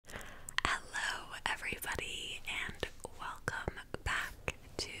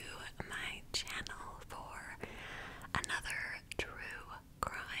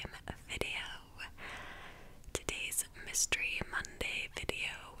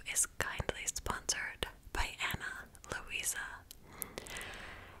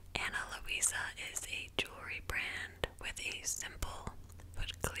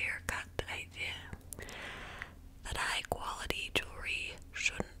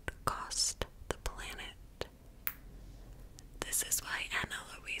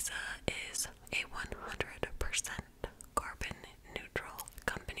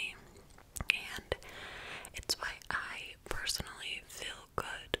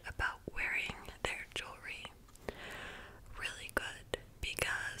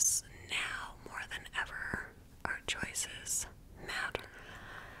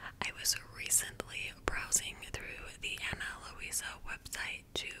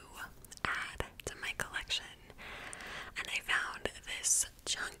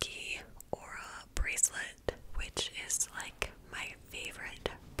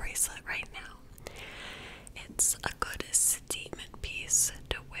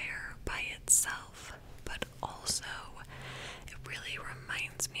itself, but also it really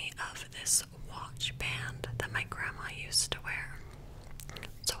reminds me of this watch band that my grandma used to wear.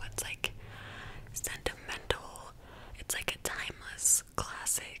 So it's like sentimental, it's like a timeless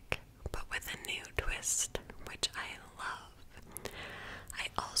classic, but with a new twist, which I love. I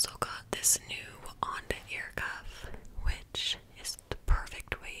also got this new Onda ear cuff, which is the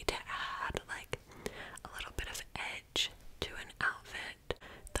perfect way to add like a little bit of edge to an outfit.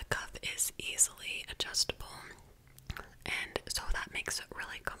 The cuff is easily adjustable, and so that makes it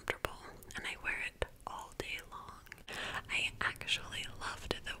really comfortable, and I wear it all day long. I actually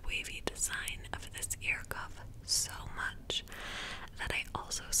loved the wavy design of this ear cuff so much that I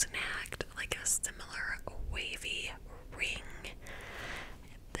also snagged like a similar wavy ring.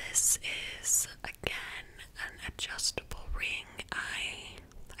 This is again an adjustable ring. I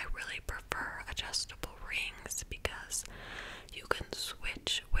really prefer adjustable rings because you can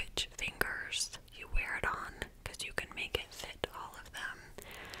switch which fingers you wear it on, because you can make it fit all of them.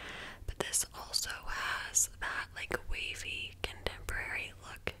 But this also has that like wavy contemporary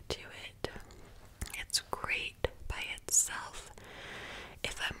look to it. It's great by itself.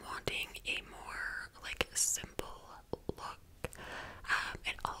 If I'm wanting a more like simple look,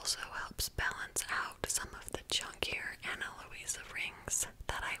 it also helps balance out some of the chunkier Ana Luisa rings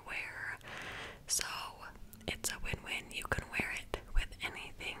that I wear. So it's a win-win. You can wear it with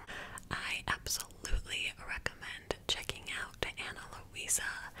anything. I absolutely recommend checking out Ana Luisa.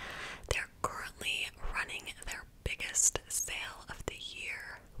 They're currently running their biggest sale of the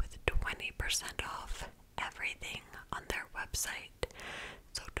year with 20% off everything on their website.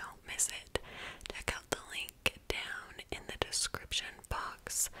 So don't miss it. Check out the link down in the description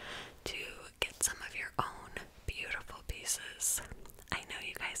box to get some of your own beautiful pieces. I know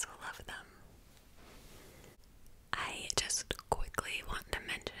you guys will love them. I just quickly want to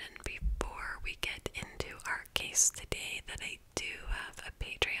mention before we get into our case today that I do have a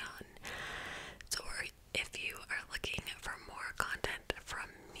Patreon. So if you are looking for more content from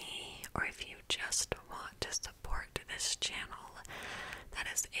me, or if you just want to support this channel, that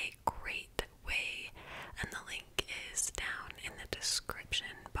is a great way, and the link is down in the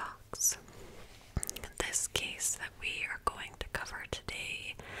description box. This case that we are going to cover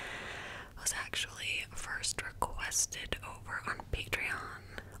today was actually first requested over on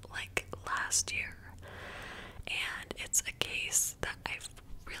Patreon like last year, and it's a case that I've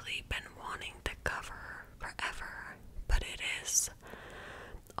really been wanting to cover forever, but it is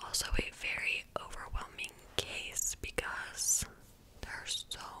also a very overwhelming case because there are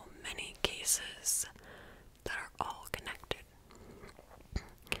so many cases that are all connected.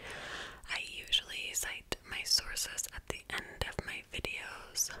 I usually cite my sources at the end of my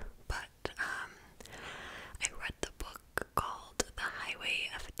videos, but I read the book called The Highway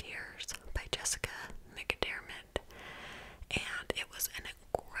of Tears by Jessica McDermott, and it was an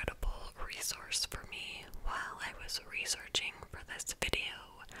incredible resource for me while I was researching for this video.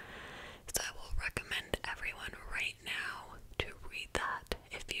 So I will recommend everyone right now to read that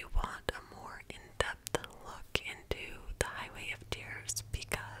if you want a more in-depth look into The Highway of Tears,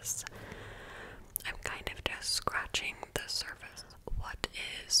 because I'm kind of just scratching the surface. What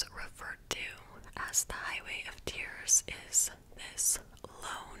is referred to as the Highway of Tears is this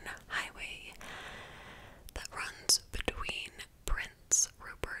lone highway that runs between Prince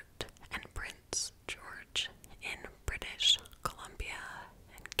Rupert and Prince George in British Columbia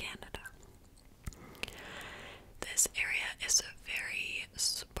in Canada. This area is very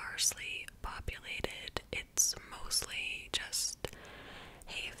sparsely populated. It's mostly just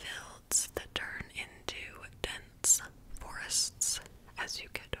hayfields that turn into dense forests as you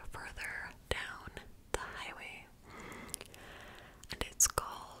get further down the highway. And it's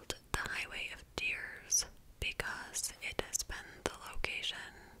called the Highway of Tears because it has been the location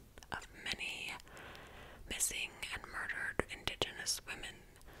of many missing and murdered Indigenous women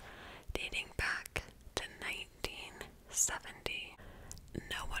dating back to 1970.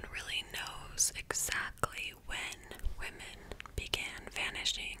 No one really knows exactly when women began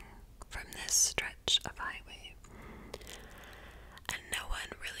vanishing from this stretch of highway, and no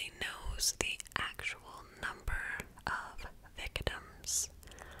one really knows the actual number of victims.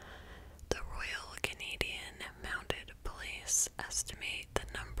 The Royal Canadian Mounted Police estimate the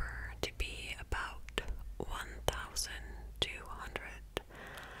number to be about 1,200,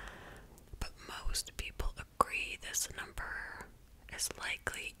 but most people agree this number is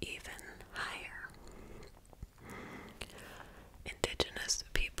likely even higher. Indigenous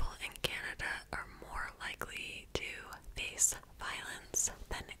people in Canada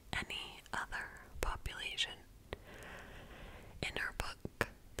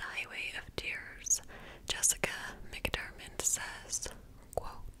says,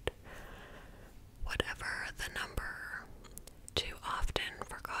 quote, "Whatever the number, too often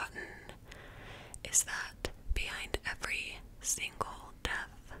forgotten, is that behind every single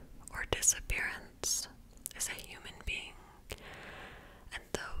death or disappearance is a human being, and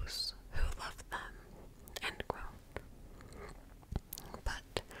those who love them," end quote.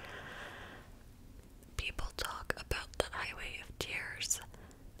 But people talk about the Highway of Tears,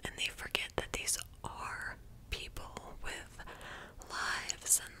 and they forget that these are people with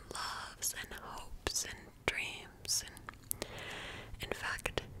lives and loves and hopes and dreams. And in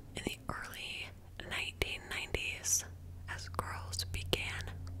fact, in the early 1990s, as girls began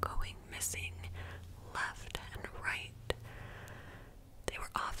going missing left and right, they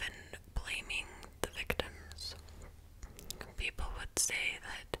were often blaming the victims. People would say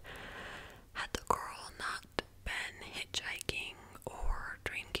that had the girl not been hitchhiking or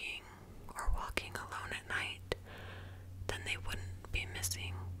drinking or walking alone at night, then they wouldn't be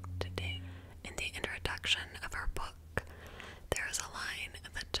missing today. In the introduction of her book, there is a line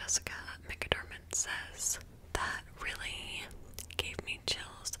that Jessica McDermott says that really gave me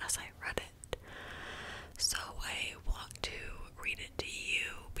chills as I read it. So I want to read it to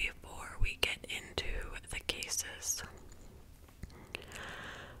you before we get into the cases.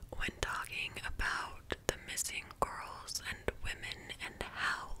 When talking about the missing girls and women and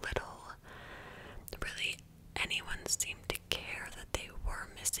how little really anyone seemed to care that they were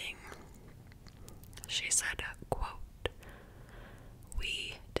missing, she said, quote,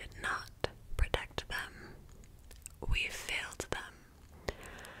 "We did not protect them. We failed them.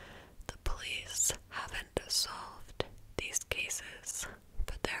 The police haven't solved these cases,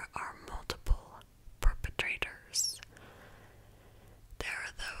 but there are multiple perpetrators. There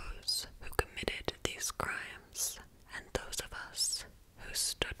are those who committed these crimes, and those of us who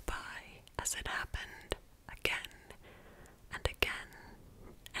stood by as it happened again and again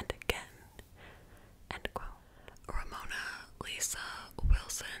and again," end quote. Ramona Lisa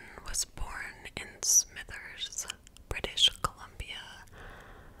Wilson was born in Smithers, British Columbia,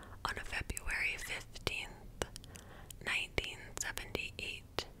 on February 15th,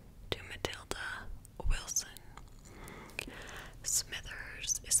 1978, to Matilda Wilson.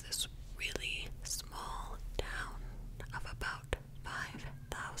 Smithers is this really small town of about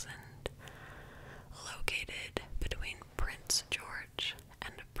 5,000, located between Prince George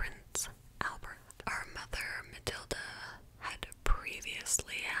and Prince Albert. Our mother, Matilda, had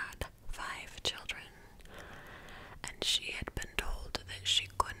previously had 5 children, and she had been told that she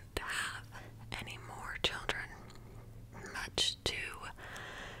couldn't have any more children, much to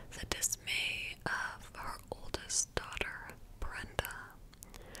the dismay of her oldest daughter, Brenda.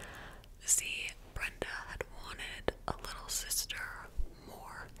 See, Brenda had wanted a little sister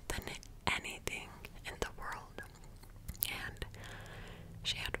more than anything in the world, and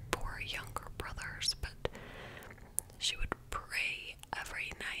she had 4 younger brothers, but she would pray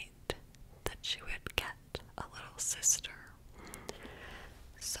every night that she would get a little sister.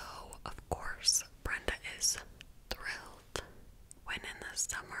 So, of course, Brenda is thrilled when in the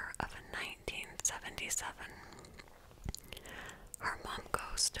summer of 1977, her mom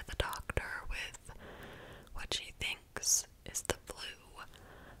goes to the doctor with what she thinks is the flu,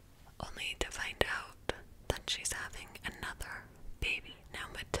 only to find out that she's having another baby. Now,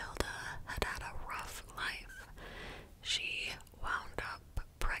 Matilda had had a rough life. She wound up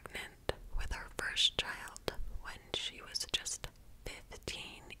pregnant with her first child when she was just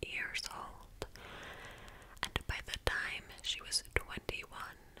 15 years old, and by the time she was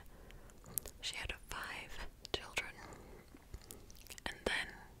 21, she had 5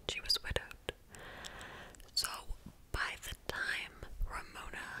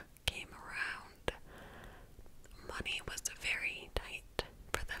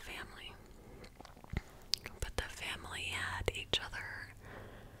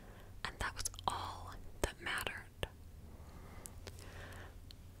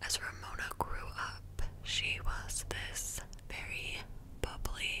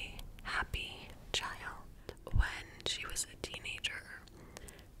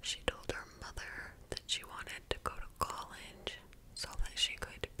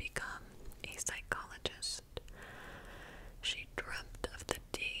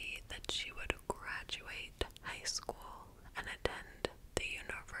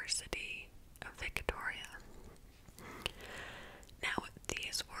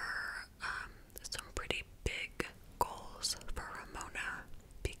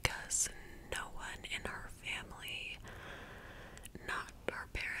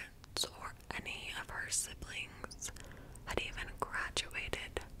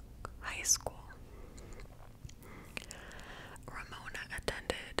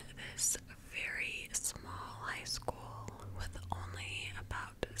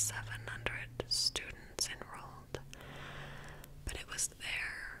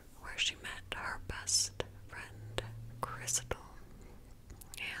 best friend, Crystal.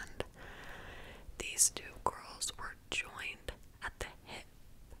 And these two girls were joined at the hip.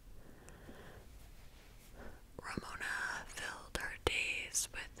 Ramona filled her days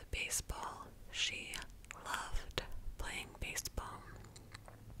with baseball. She loved playing baseball.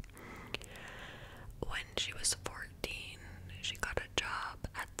 When she was 14, she got a job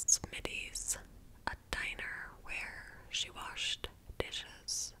at Smitty's, a diner where she washed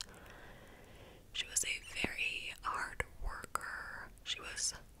dishes. She was a very hard worker. She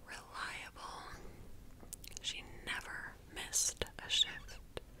was reliable. She never missed a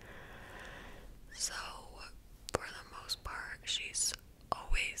shift. So, for the most part, she's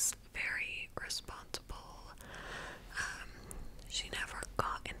always very responsible. She never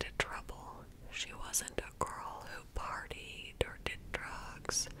got into trouble. She wasn't a girl who partied or did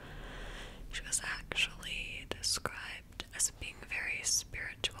drugs. She was actually described as being very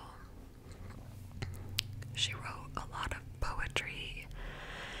spiritual. She wrote a lot of poetry,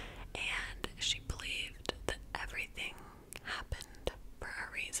 and she believed that everything happened for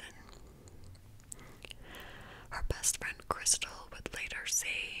a reason. Her best friend Crystal would later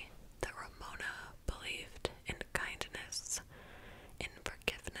say that Ramona believed in kindness, in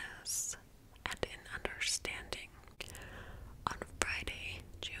forgiveness, and in understanding. On Friday,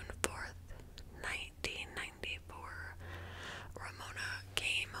 June 4th, 1994, Ramona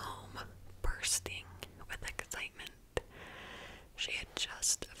came home bursting with excitement. She had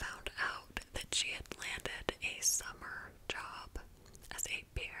just found out that she had landed a summer job as a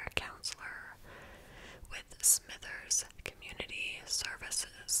peer counselor with Smithers Community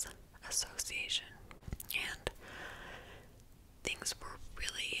Services Association. And things were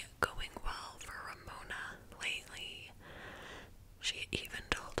really going well for Ramona lately. She even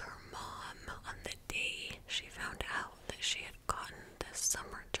told her mom on the day she found out that she had gotten this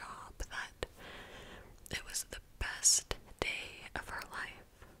summer job that it was the best day of her life.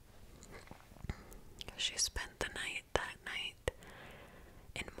 She spent the night that night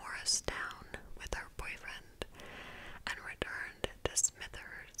in Morristown with her boyfriend and returned to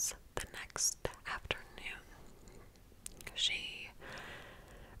Smithers the next afternoon. She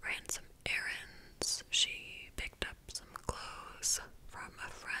ran some errands, she picked up some clothes from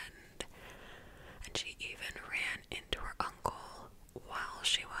a friend, and she even ran into her uncle while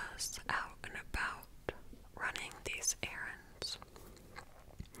she was out and about running these errands.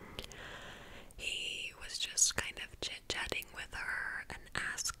 He was just kind of chit-chatting with her and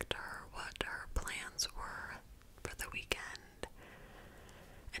asked her what her plans were for the weekend,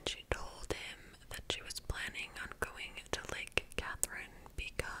 and she told him that she was planning on going to Lake Catherine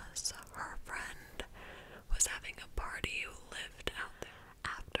because her friend was having a party who lived out there.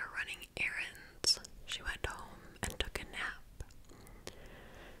 After running errands, she went home and took a nap.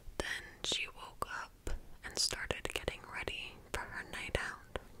 Then she woke up and started getting ready for her night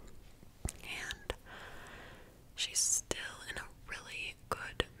out. And she's still in a really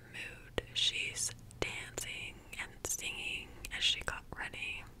good mood. She's dancing and singing as she got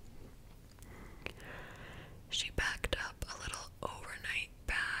ready. She packed up a little overnight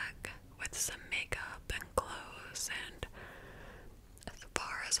bag with some makeup and clothes, and as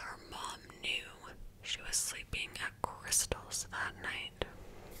far as her mom knew, she was sleeping at Crystal's that night.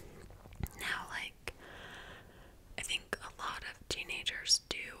 Now, I think a lot of teenagers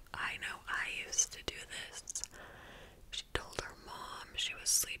do. I know I used to do this. She told her mom she was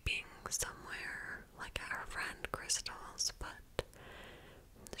sleeping somewhere, like at her friend Crystal's, but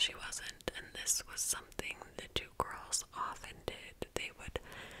she wasn't, and this was something the two girls often did. They would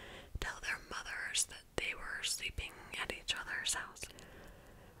tell their mothers that they were sleeping at each other's house.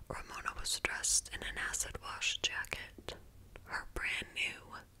 Ramona was dressed in an acid wash jacket, her brand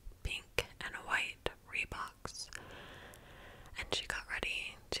new pink and white Reeboks, and she got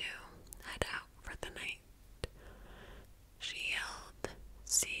ready to head out for the night. She yelled,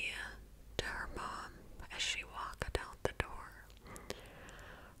 "See ya," to her mom as she walked out the door.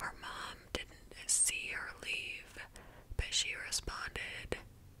 Her mom didn't see her leave, but she responded,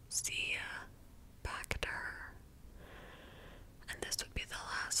 "See ya," back to her. And this would be the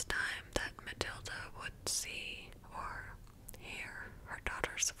last time that Matilda would see or hear her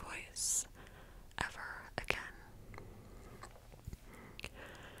daughter's voice ever again.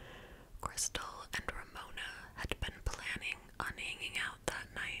 Crystal and Ramona had been planning on hanging out that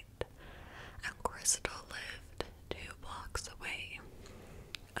night, and Crystal lived 2 blocks away.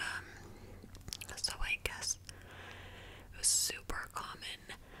 So I guess it was super common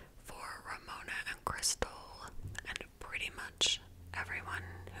for Ramona and Crystal and pretty much everyone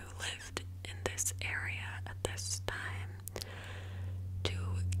who lived in this area at this time to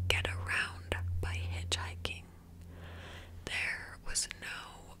get around by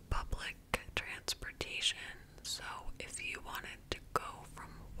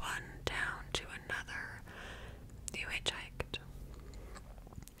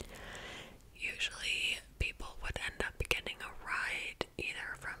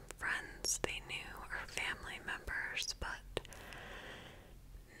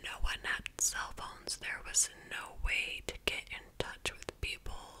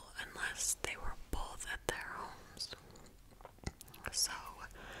unless they were both at their homes. So,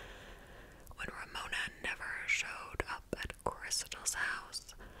 when Ramona never showed up at Crystal's house,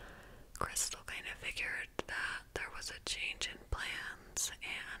 Crystal kind of figured that there was a change in plans,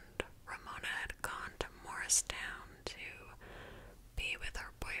 and Ramona had gone to Morristown to be with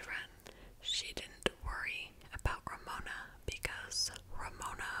her boyfriend. She didn't worry about Ramona because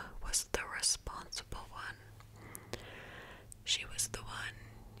Ramona was the responsible one. She was the one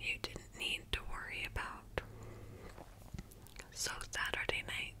you didn't need to worry about. So Saturday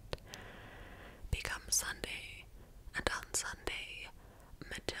night becomes Sunday, and on Sunday,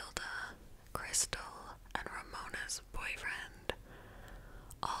 Matilda, Crystal, and Ramona's boyfriend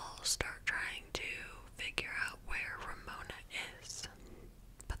all start trying to figure out where Ramona is,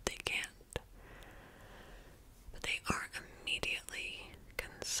 but they can't. But they aren't immediately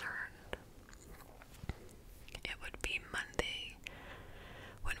concerned. It would be Monday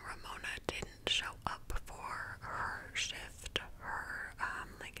when Ramona didn't show up for her shift, her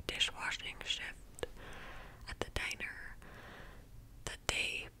dishwashing shift at the diner, that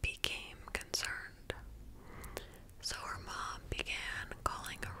they became concerned. So her mom began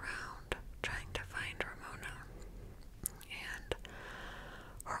calling around, trying to find Ramona. And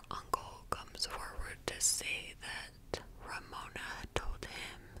her uncle comes forward to say that Ramona had told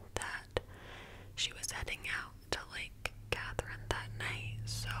him that she was heading out to Lake Catherine that night,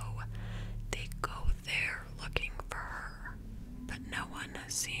 so they go there looking for her. But no one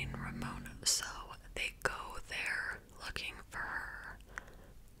has seen Ramona, so they go there looking for her,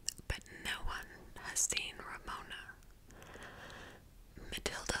 but no one has seen Ramona.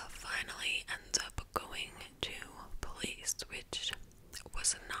 Matilda finally ends up going to police, which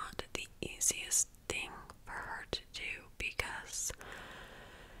was not the easiest thing for her to do because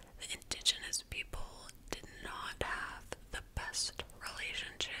the Indigenous people did not have the best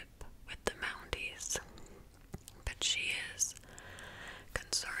relationship with the Mounties, but she is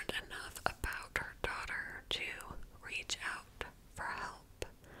concerned enough about her daughter to reach out for help.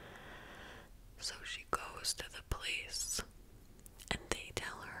 So she goes to the police, and they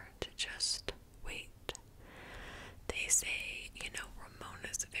tell her to just wait. They say,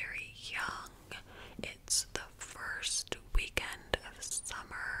 Ramona's very young. It's the first weekend of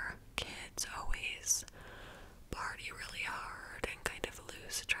summer. Kids always party really hard and kind of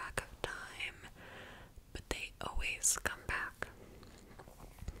lose track of time, but they always come back.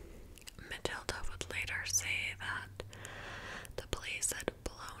 Matilda would later say that the police had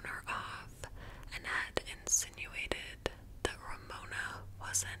blown her off and had insinuated that Ramona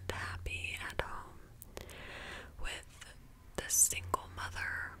wasn't happy at home with the single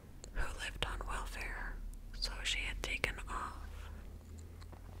mother who lived on welfare, so she had taken off.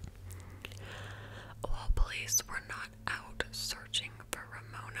 While police were not out searching for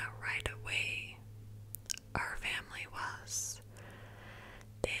Ramona right away, our family was.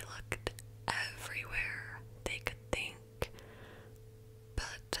 They looked everywhere they could think,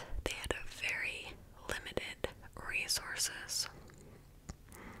 but they had a very limited resources.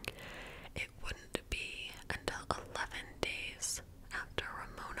 It wouldn't be until 11 days after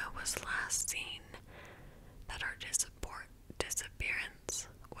Ramona was last seen that her disappearance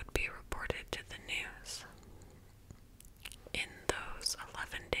would be reported to the news. In those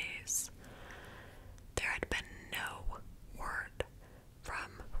 11 days, there had been no word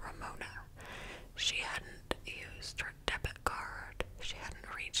from Ramona. She hadn't used her debit card. She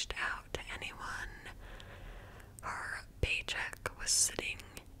hadn't reached out to anyone. Her paycheck was sitting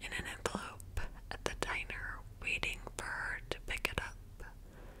in an envelope at the diner waiting for her to pick it up.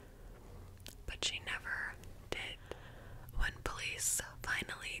 But she never did. When police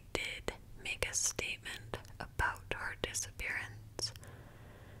finally did make a statement about her disappearance,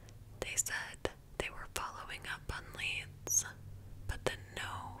 they said they were following up on leads, but that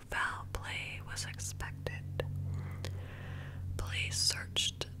no foul play was expected. Police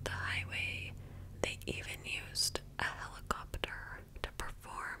searched the highway. They even used a helicopter to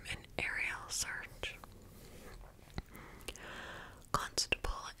perform an aerial search.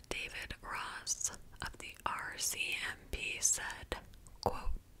 Constable David Ross of the RCMP said,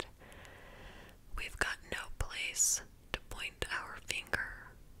 quote, "We've got no place to point our finger.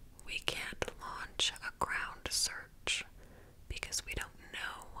 We can't launch a ground search because we don't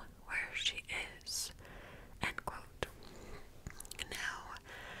know where she is." End quote. Now,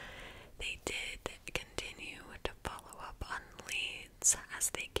 they did continue to follow up on leads as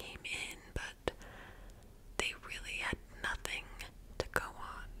they came in, but they really had nothing to go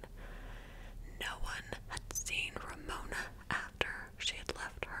on. No one had seen Ramona after she had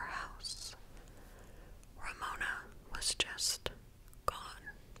left her house. Ramona was just gone.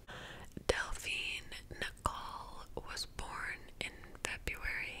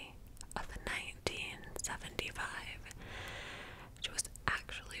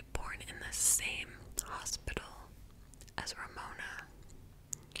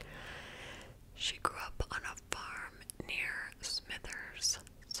 She grew up on a farm near Smithers,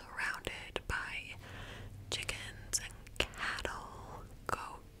 surrounded by chickens and cattle,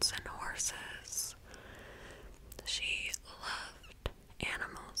 goats and horses. She loved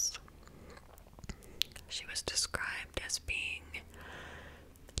animals. She was described as being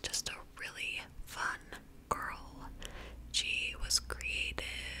just a really fun girl. She was creative,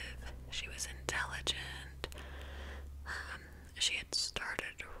 she was intelligent. She had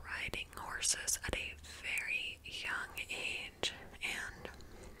started riding horses at a very young age, and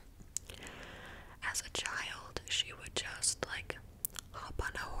as a child, she would just like hop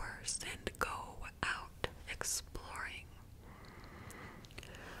on a horse and go out exploring.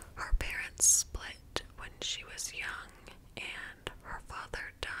 Her parents split when she was young, and her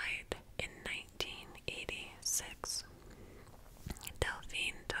father died in 1986.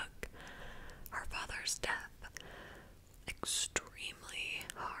 Delphine took her father's death extremely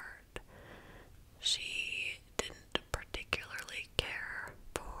hard. She didn't particularly care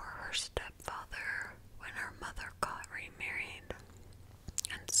for her stepfather when her mother got remarried,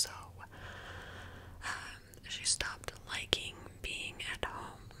 and so she stopped liking being at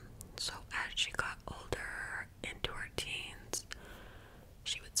home. So as she got older, into her teens,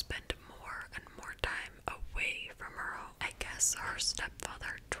 she would spend more and more time away from her home. I guess her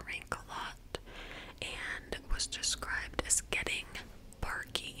stepfather drank a lot and was described as getting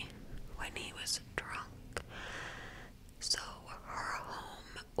barky when he was drunk. So her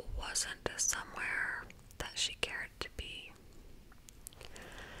home wasn't somewhere that she cared to be.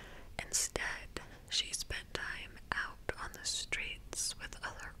 Instead, she spent time out on the streets with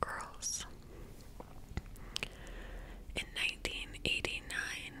other girls. In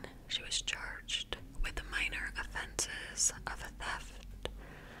 1989, she was charged with minor offenses of theft,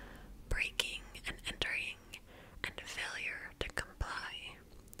 breaking and entering, and failure to comply,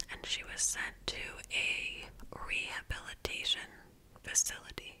 and she was sent to a rehabilitation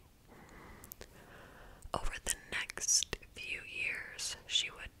facility. Over the next few years, she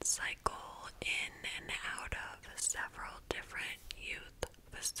would cycle in and out of several different youth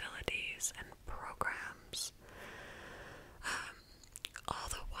facilities and programs, all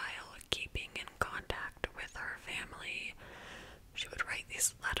the while keeping in contact with her family. She would write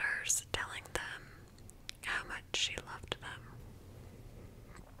these letters telling them how much she loved them.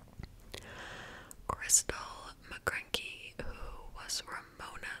 Crystal McCranky, who was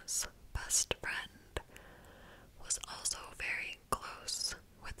Ramona's best friend, was also very close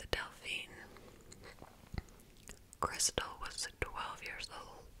with Delphine. Crystal was 12 years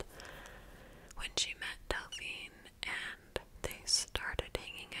old when she met Delphine, and they started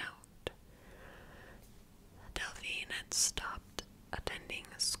hanging out. Delphine had stopped attending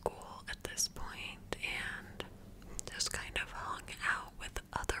school at this point and just kind of hung out with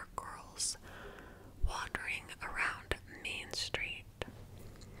other girls wandering around Main Street.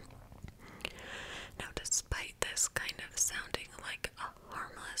 Now, despite this kind of sounding like a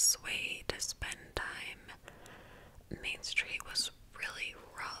harmless way to spend time, Main Street was really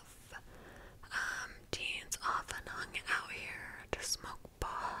rough.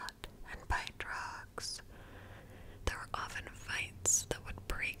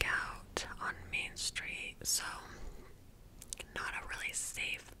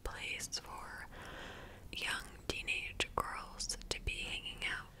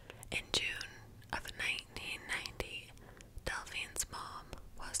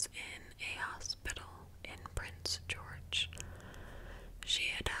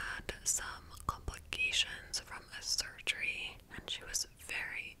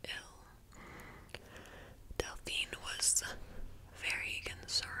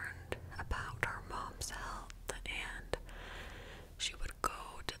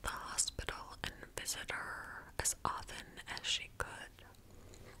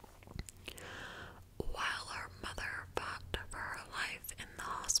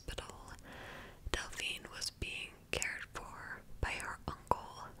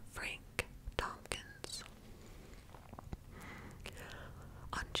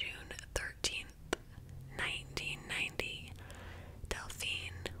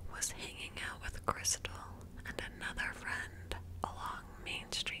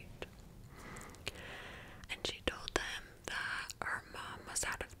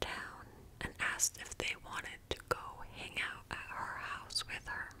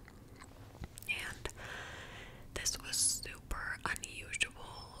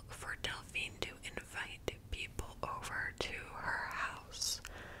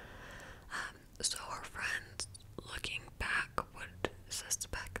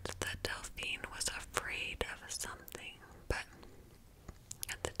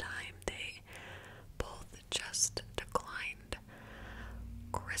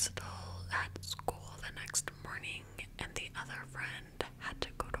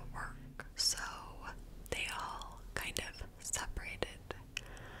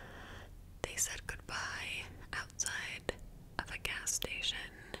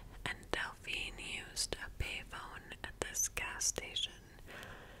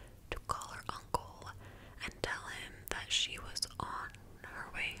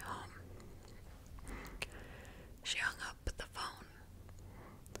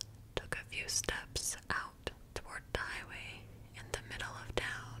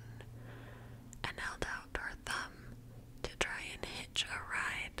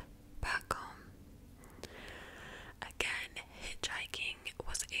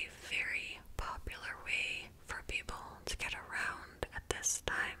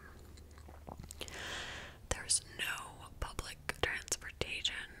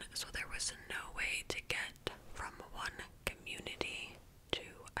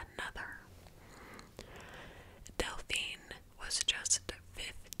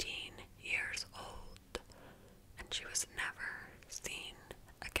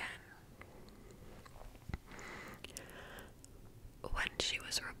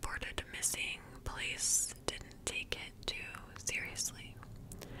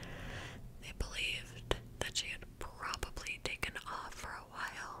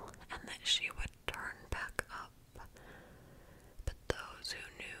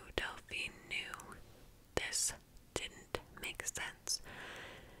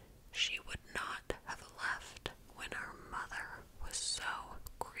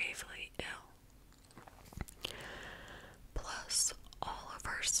 gravely ill. Plus, all of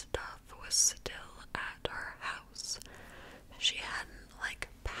her stuff was still at her house. She hadn't,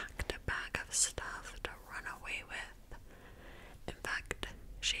 packed a bag of stuff to run away with. In fact,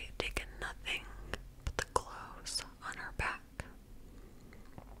 she had taken nothing but the clothes on her back.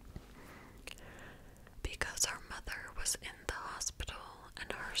 Because her mother was in the hospital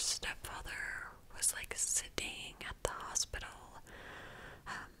and her stepfather was sitting at the hospital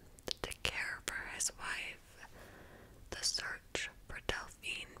to care for his wife, the search for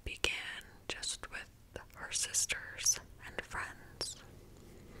Delphine began just with her sisters and friends.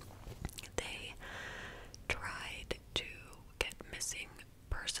 They tried to get missing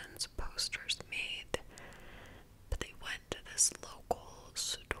persons posters made, but they went to this local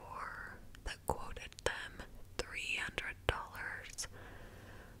store that quoted them $300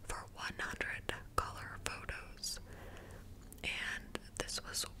 for 100 color photos, and this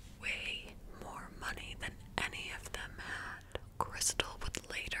was way more money than any of them had. Crystal would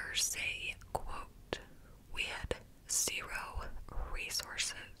later say, quote, "We had zero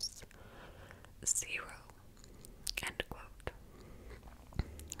resources. Zero." End quote.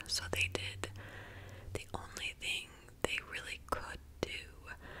 So they did the only thing they really could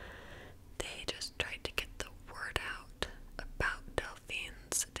do. They just tried to get the word out about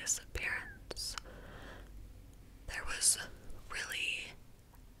Delphine's disappearance. There was really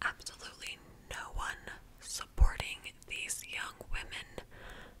absolutely no one supporting these young women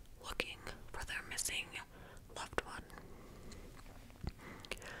looking for their missing loved one.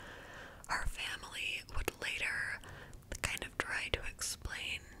 Her family would later kind of try to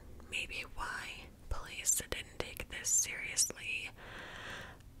explain maybe why police didn't take this seriously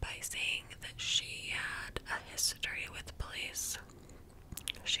by saying that she had a history with police.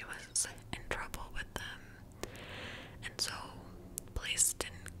 She was in trouble with them, and so police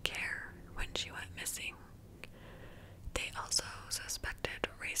didn't care when she went missing. They also suspected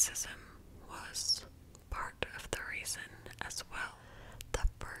racism was part of the reason as well. The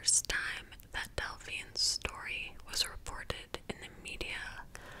first time that Delphine's story was reported in the media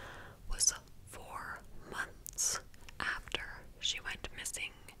was 4 months after she went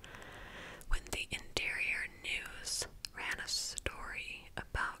missing, when the Interior News ran a story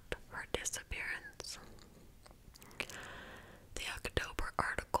about her disappearance. The October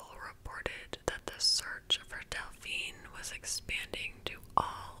article reported that the search for Delphine was expanding to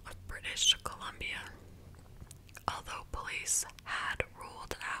all of British Columbia, although police had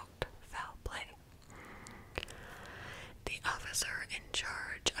ruled out foul play. The officer in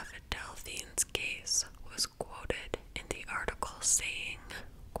charge of Delphine's case was quoted in the article saying,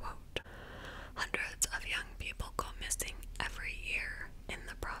 quote, "Hundreds of young people go missing every year in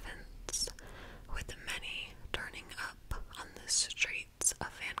the province, with many turning up on the streets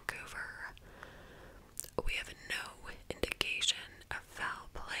of Vancouver. We have no indication of foul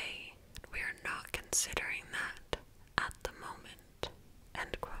play. We are not considering that at the moment."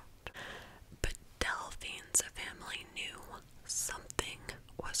 End quote. But Delphine's family knew something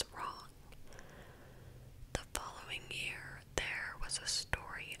was wrong. The following year, there was a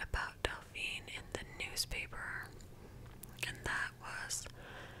story about Delphine in the newspaper, and that was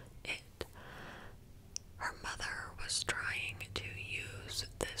it. Her mother was trying to use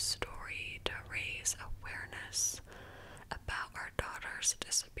this story to raise awareness about her daughter's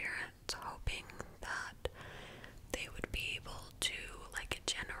disappearance, hoping that they would be able to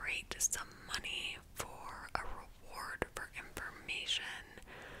generate some money for a reward for information,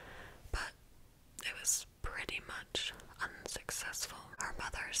 but it was pretty much unsuccessful. Her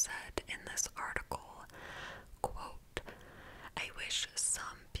mother said in this article, quote, "I wish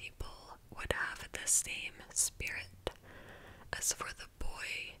some people would have the same spirit as for the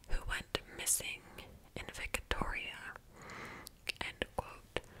boy who went missing in Victoria." End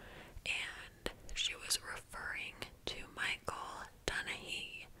quote. And she was referring to Michael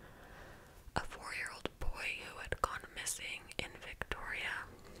Dunahee, a 4-year-old boy who had gone missing in Victoria,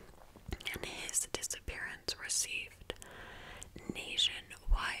 and his disappearance received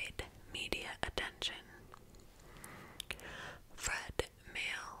nationwide media attention. Fred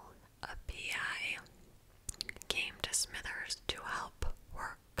Mail, a PI, came to Smithers to help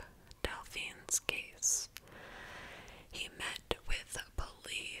work Delphine's case. He met with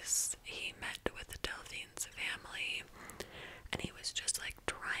police, he met with Delphine's family, and he was just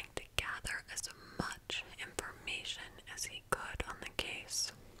trying to gather as much information as he could on the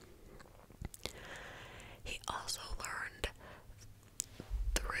case. He also learned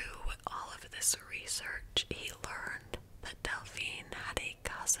through all of this research, he learned that Delphine had a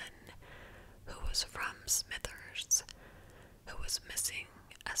cousin who was from Smithers, who was missing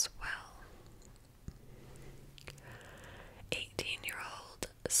as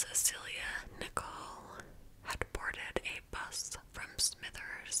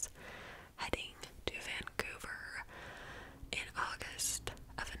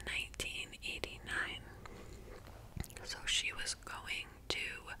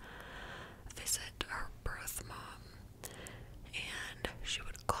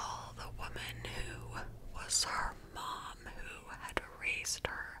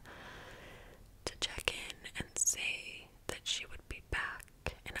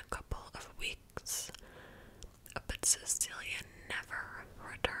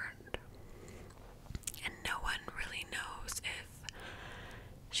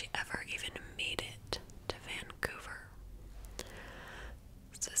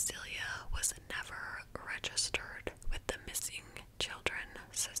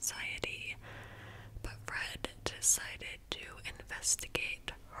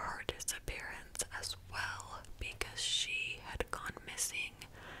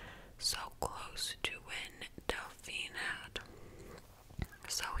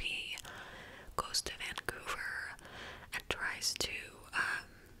tries to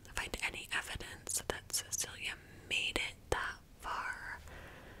find any evidence that Cecilia made it that far,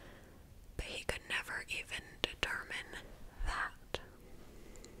 but he could never even determine that.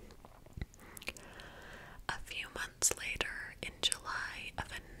 A few months later, in July of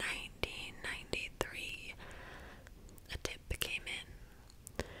 1993, a tip came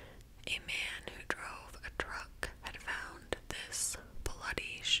in. A man who drove a truck had found this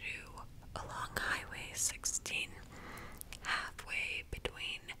bloody shoe along Highway 16, halfway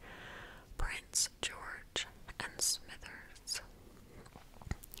between Prince George and Smithers.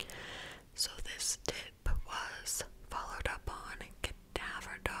 So this tip was followed up on.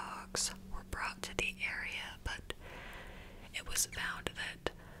 Cadaver dogs were brought to the area, but it was found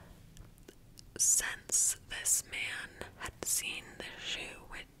that since this man had seen the shoe,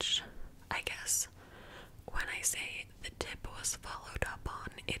 which I guess when I say the tip was followed up on,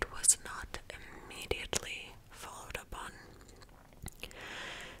 it was not immediately followed up on.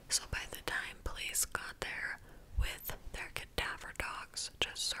 So by the time police got there with their cadaver dogs to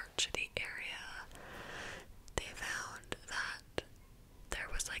search the area, they found that there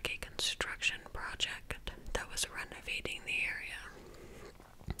was like a construction project that was renovating the area.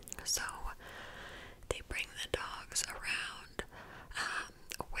 So they bring the dogs around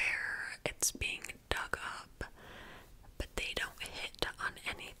where it's being dug up, but they don't hit on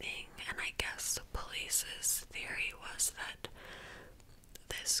anything, and I guess police's theory was that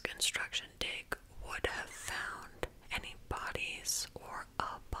this construction dig would have found any bodies or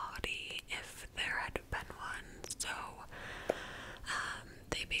a body if there had been one. So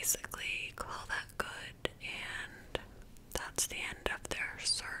they basically call that good, and that's the end of their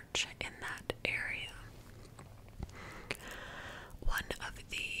search in that area. One of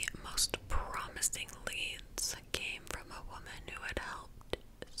the most promising leads came from a woman who had helped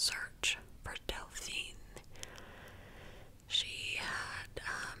search for Delphine. She had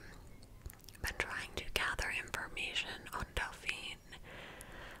been trying to gather information on Delphine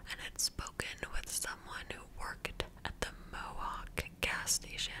and had spoken with someone who worked at the Mohawk gas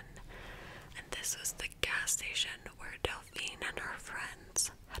station, and this was the gas station where Delphine and her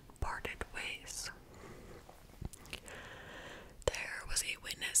friends had parted ways. There was a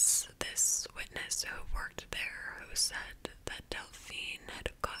witness, this witness who worked there, who said that Delphine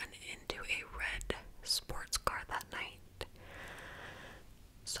had gotten into a red sports car that night.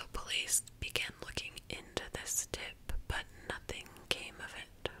 So police began looking into this tip, but nothing came of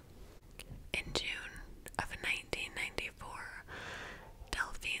it. In June of 1994,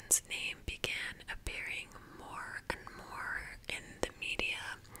 Delphine's name began appearing more and more in the media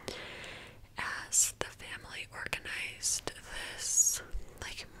as the family organized this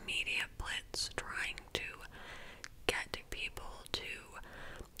media blitz trying to get people to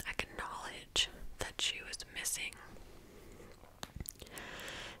acknowledge that she was missing.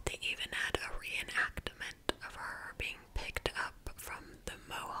 They even had a reenactment of her being picked up from the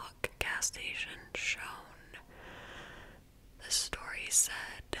Mohawk gas station shown. The story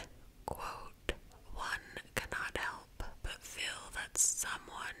said, quote, "One cannot help but feel that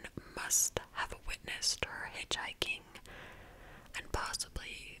someone must have witnessed her hitchhiking and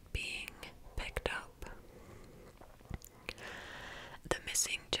possibly being picked up." The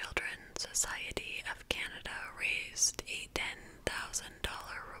Missing Children Society of Canada raised a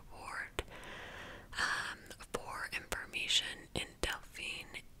 $10,000 reward for information in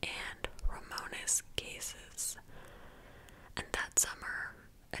Delphine and Ramona's cases. And that summer,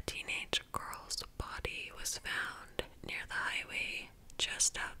 a teenage girl's body was found near the highway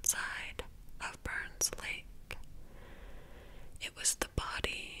just outside of Burns Lake. It was the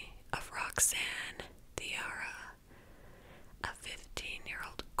body of Roxanne Thiara, a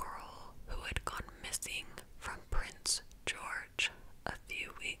 15-year-old girl who had gone missing from Prince George a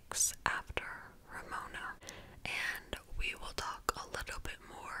few weeks after Ramona. And we will talk a little bit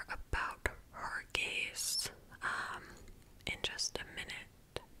more about her case in just a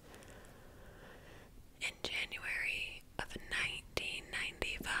minute. In January of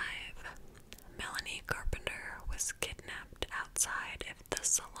 1995, Melanie Carpenter was kidnapped outside of the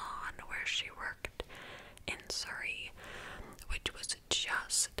salon where she worked in Surrey, which was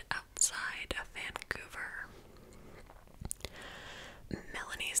just outside of Vancouver.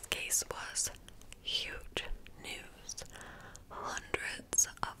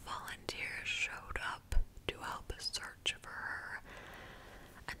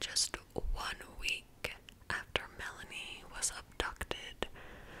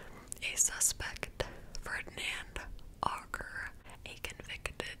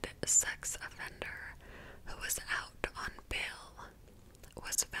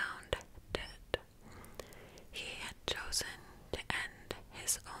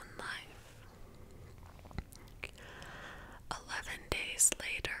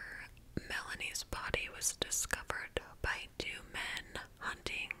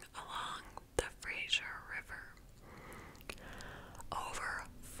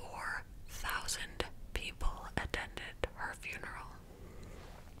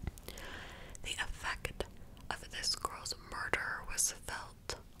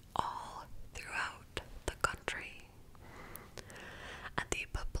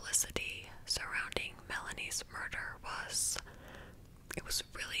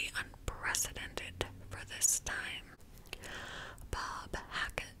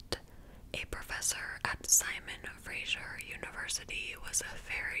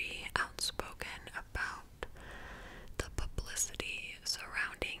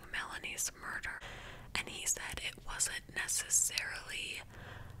 necessarily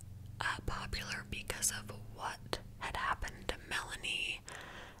popular because of what had happened to Melanie.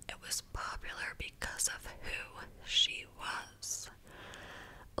 It was popular because of who she was.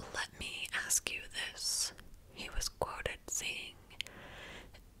 Let me ask you this. He was quoted saying,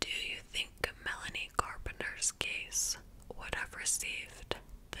 "Do you think Melanie Carpenter's case would have received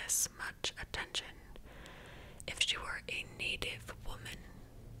this much attention if she were a Native woman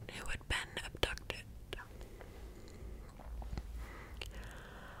who had been abducted?"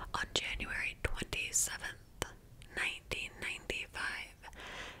 On January 27th, 1995,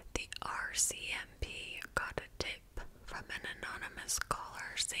 the RCMP got a tip from an anonymous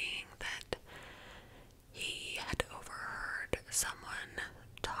caller saying that he had overheard someone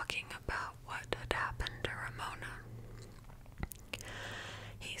talking about what had happened to Ramona.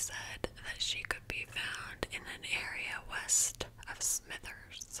 He said that she could be found in an area west of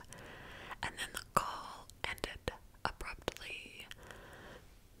Smithers, and then the call ended abruptly.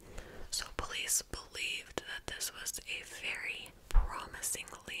 So police believed that this was a very promising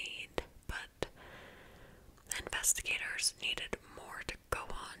lead, but investigators needed more to go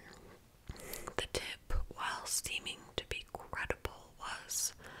on. The tip, while seeming to be credible,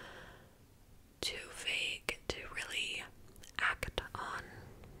 was too vague to really act on.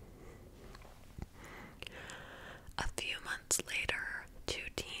 A few months later, two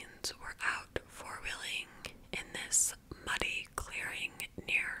teens were out four-wheeling in this muddy clearing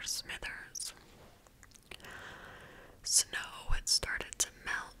near Smithers. Snow had started to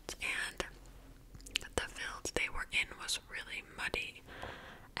melt, and the field they were in was really muddy,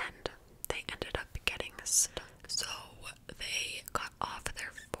 and they ended up getting stuck. So they got off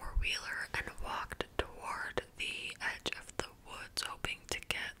their four-wheeler and walked toward the edge of the woods, hoping to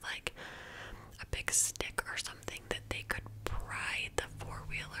get like a big stick or something that they could pry the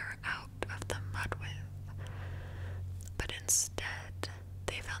four-wheeler out of the mud with. But instead,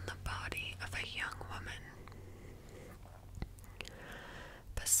 they found the body of a young woman.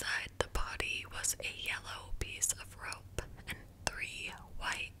 Beside the body was a yellow piece of rope and 3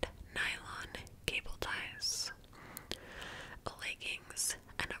 white nylon cable ties. Leggings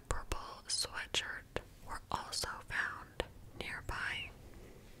and a purple sweatshirt were also found nearby.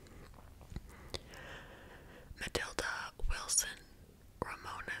 Matilda Wilson,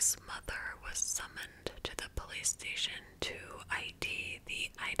 Ramona's mother, was summoned to the police station to ID the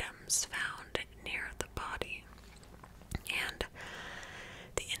items found near the body, and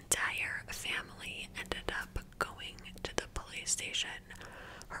the entire family ended up going to the police station.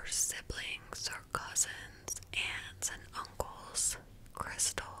 Her siblings, her cousins, aunts, and uncles.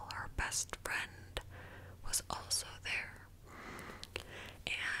 Crystal, her best friend, was also there,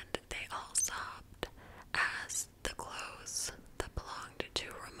 and they all sobbed as the clothes that belonged to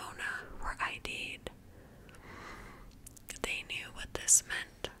Ramona were ID'd. They knew what this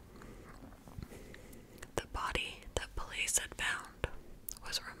meant. The body that police had found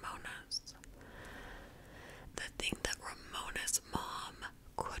was Ramona's. The thing that Ramona's mom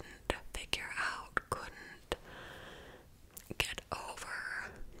couldn't figure out, couldn't get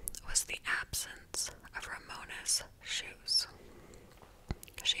over, was the absence of Ramona's shoes.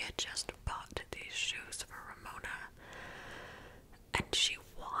 She had just bought these shoes for Ramona, and she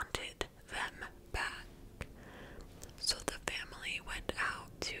wanted them back. So the family went out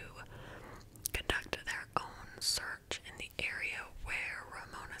to conduct their own search in the area where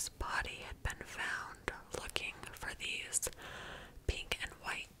Ramona's body had been found, looking for these pink and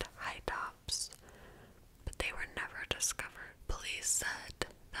white high tops, but they were never discovered. Police said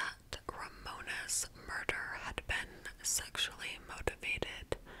that Ramona's murder had been sexually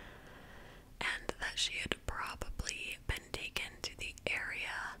motivated, and that she had probably been taken to the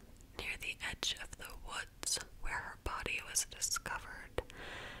area near the edge of the woods where her body was discovered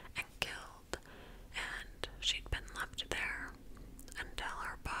and killed, and she'd been left there until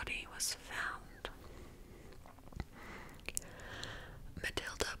her body was found.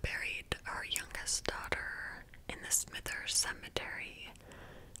 Matilda buried her youngest daughter in the Smithers Cemetery,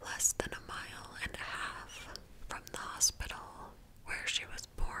 less than a mile and a half from the hospital where she was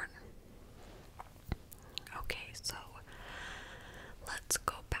born.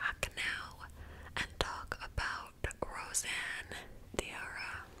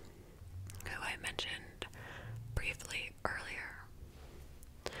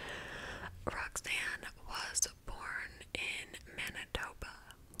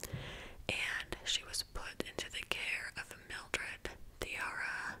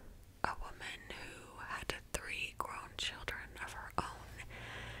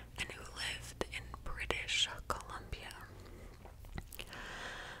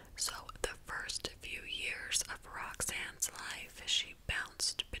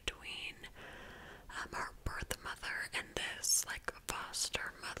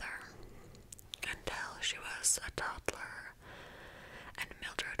 was a toddler, and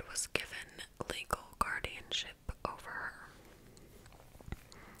Mildred was given legal guardianship over her.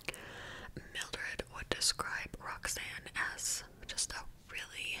 Mildred would describe Roxanne as just a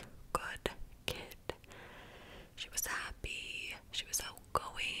really good kid. She was happy, she was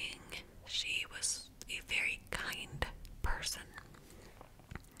outgoing, she was a very kind person.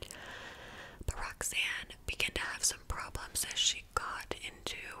 But Roxanne began to have some problems as she got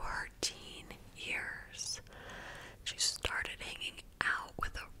into her teen years. She started hanging out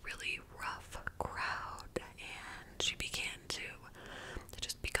with a really rough crowd, and she began to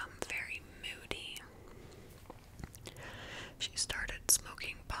just become very moody. She started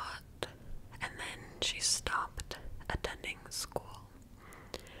smoking pot, and then she stopped attending school.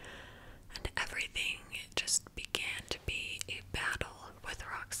 And everything just began to be a battle with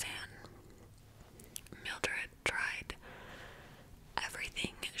Roxanne. Mildred tried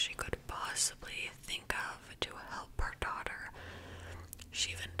everything she could possibly think of to help her daughter.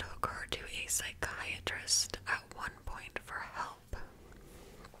 She even took her to a psychiatrist at one point for help.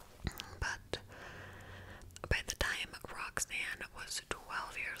 But by the time Roxanne was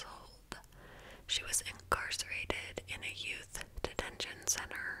 12 years old, she was incarcerated in a youth detention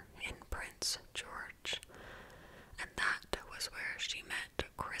center in Prince George, and that was where she met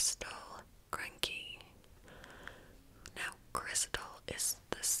Crystal Grenke. Now, Crystal is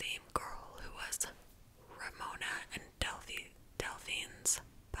the same girl who was Ramona and Delphine's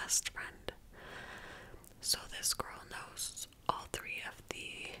best friend. So this girl knows all three of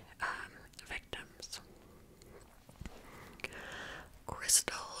the victims.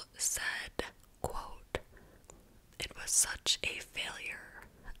 Crystal said, quote, "It was such a failure,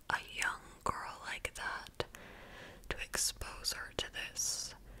 a young girl like that, to expose her to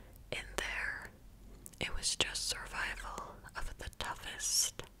this. In there, it was just survival of the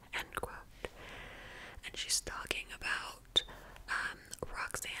toughest," end quote. And she's talking about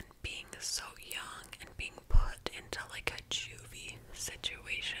Roxanne being so young and being put into like a juvie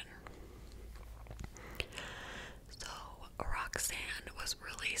situation. So Roxanne was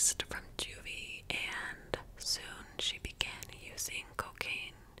released from juvie, and soon she began using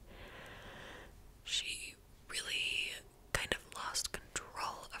cocaine. She really kind of lost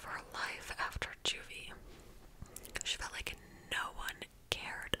control of her life after juvie. She felt like no one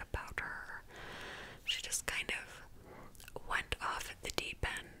cared about her. She just kind of went off at the deep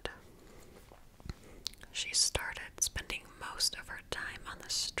end. She started spending most of her time on the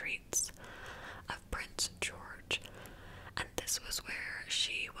streets of Prince George, and this was where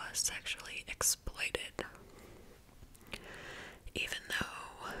she was sexually exploited. Even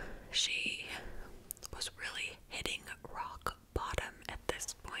though she was really hitting rock bottom at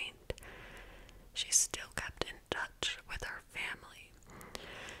this point, she still kept in touch with her family.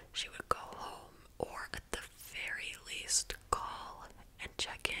 She would go home, or at the very least call and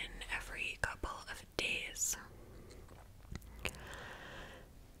check in every couple of days.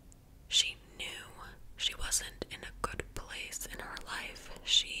 She knew she wasn't in a good place in her life.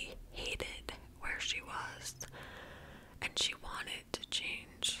 She hated where she was, and she wanted to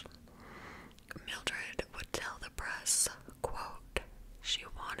change. Mildred would tell the press, quote, "She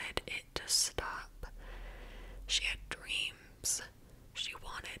wanted it to stop.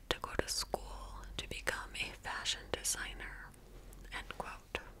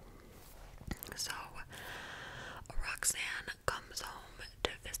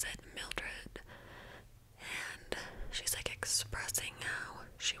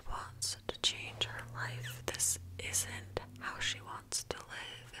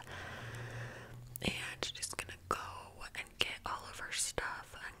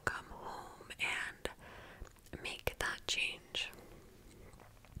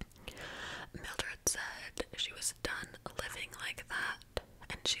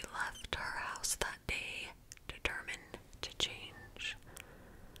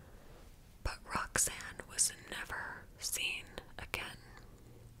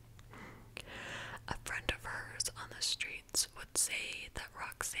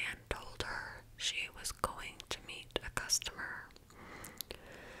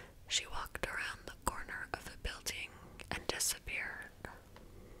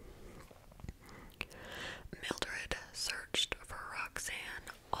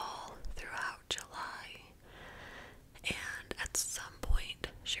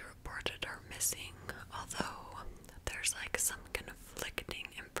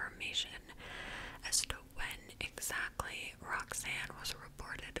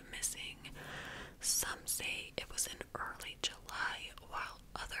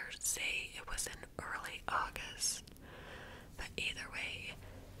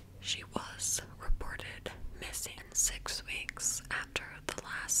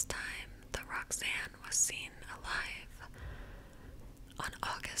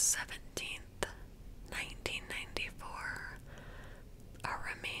 17th, 1994,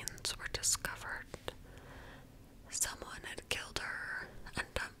 her remains were discovered. Someone had killed her and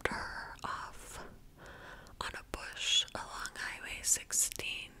dumped her off on a bush along Highway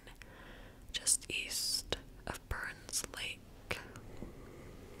 16, just east of Burns Lake.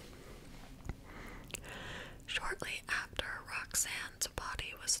 Shortly after Roxanne's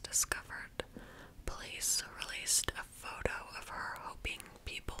body was discovered, police released a photo of her, hoping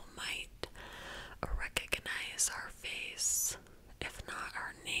people might recognize her face, if not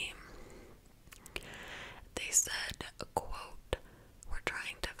her name. They said, quote, "We're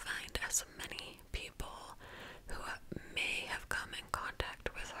trying to find as many people who may have come in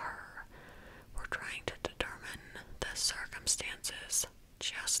contact with her. We're trying to determine the circumstances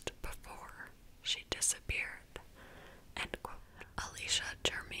just before she disappeared." End quote. Alicia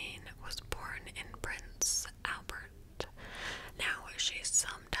Germain was born in Prince Albert. Now, she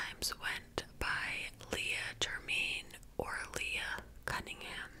sometimes went by Leah Germain or Leah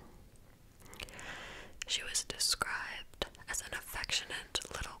Cunningham. She was described as an affectionate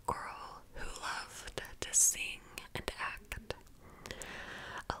little girl who loved to sing and act.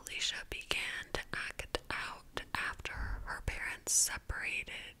 Alicia began to act out after her parents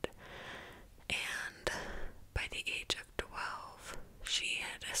separated, and by the age of 12, she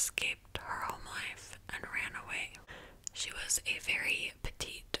had escaped her home life and ran away. She was a very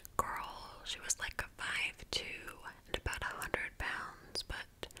petite girl. She was like a 5'2" and about 100 pounds,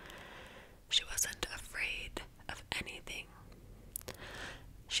 but she wasn't afraid of anything.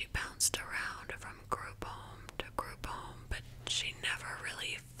 She bounced around from group home to group home, but she never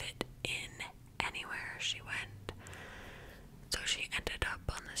really fit in anywhere she went, so she ended up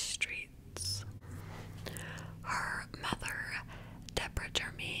on the streets. Her mother, Deborah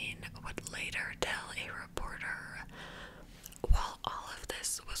Germain, would later tell a reporter, while all of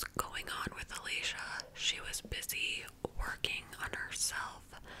this was going on with Alicia, she was busy working on herself,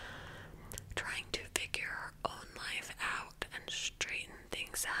 trying to figure her own life out and straighten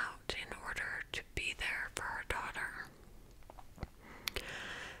things out in order to be there for her daughter.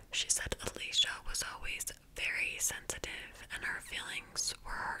 She said Alicia was always very sensitive and her feelings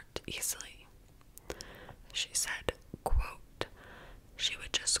were hurt easily. She said, quote, "She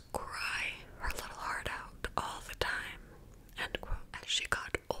would just cry her little heart out all the time," end quote. As she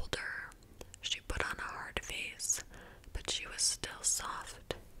got older, she put on a hard face, but she was still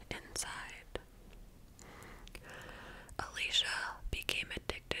soft inside. Alicia became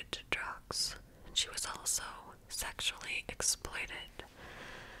addicted to drugs, and she was also sexually exploited.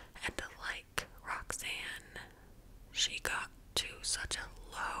 And like Roxanne, she got to such a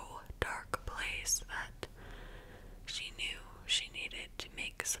low, dark place that she knew she needed to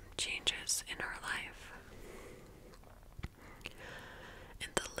make some changes in her life. In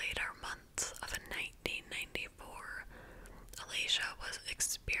the later months of 1994, Alicia was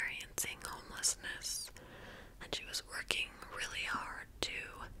experiencing homelessness, and she was working really hard to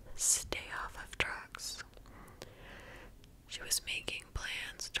stay off of drugs. She was making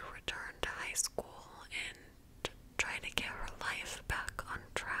plans to return to high school and try to get her life back on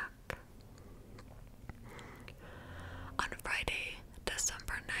track. On Friday,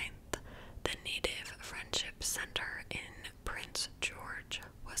 December 9th, the Native Friendship Center in Prince George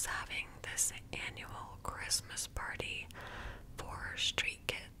was having this annual Christmas party for street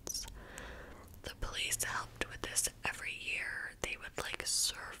kids. The police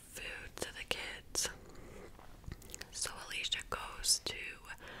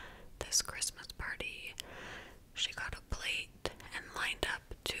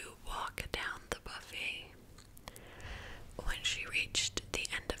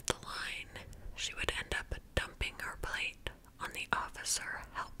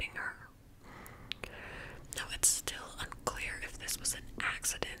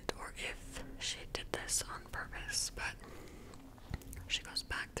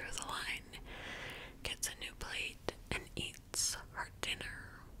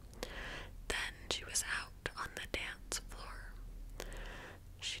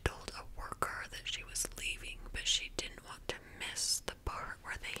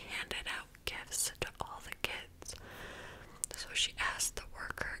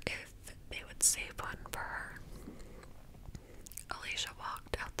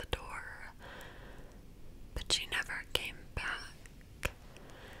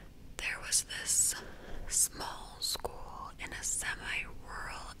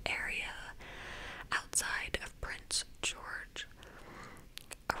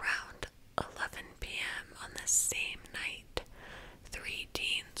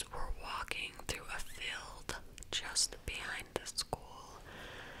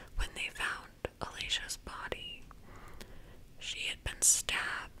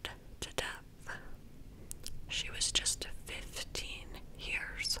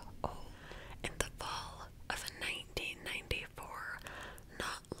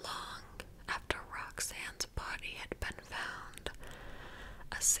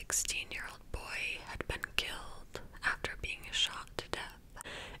a 16-year-old boy had been killed after being shot to death,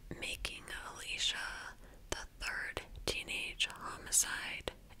 making Alicia the third teenage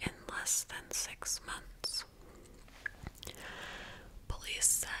homicide in less than 6 months.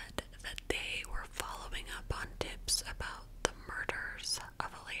 Police said that they were following up on tips about the murders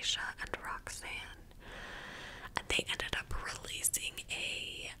of Alicia and Roxanne, and they ended up releasing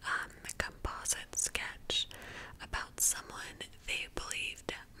a composite sketch about someone they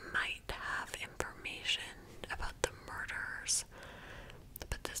believed might have information about the murders,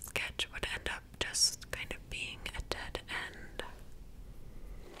 but the sketch would end up just kind of being a dead end.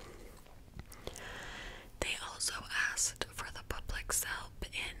 They also asked for the public's help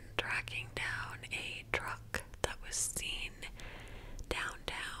in tracking down a truck that was seen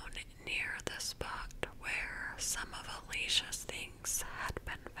downtown near the spot where some of Alicia's things had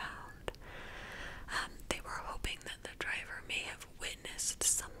been found. They were hoping that the driver may have witnessed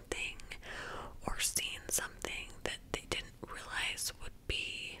something or seen something that they didn't realize would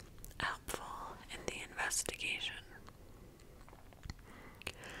be helpful in the investigation.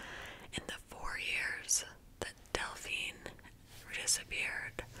 In the 4 years that Delphine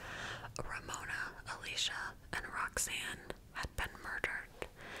disappeared, Ramona, Alicia, and Roxanne had been murdered.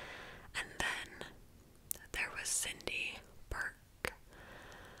 And then there was Cindy Burke,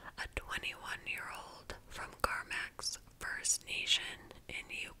 a 21-year-old from Carmack's First Nation in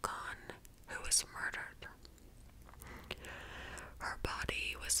Yukon, who was murdered. Her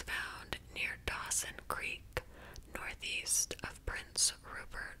body was found near Dawson Creek, northeast of Prince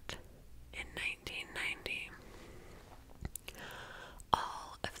Rupert, in 1990.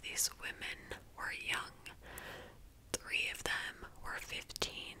 All of these women were young. 3 of them were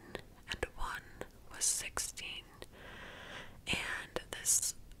 15, and 1 was 16. And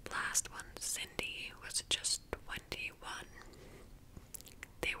this last one, Cindy, was just 21.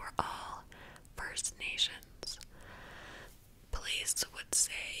 They were all First Nations. Police would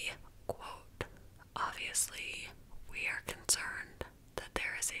say, quote, "Obviously, we are concerned that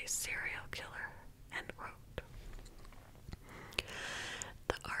there is a serial killer," end quote.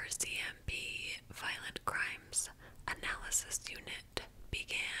 The RCMP Violent Crimes Analysis Unit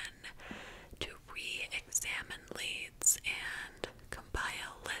began to re-examine leads and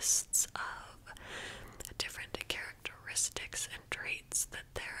compile lists of different characteristics and traits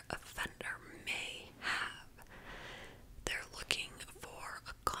that their offender may have. They're looking for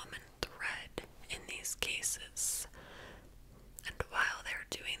a common thread in these cases. And while they're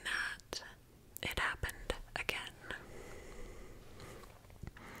doing that, it happened again.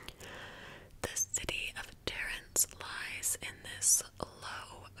 The city of Terrence lies in this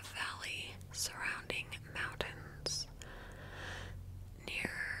low valley surrounding mountains.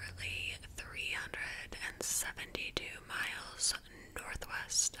 Nearly 372 miles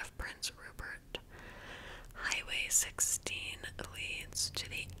northwest of Prince Rupert, Highway 16 leads to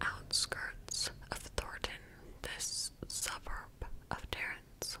the outskirts of Thornton, this suburb of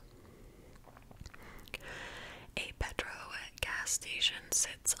Terrence. A petrol gas station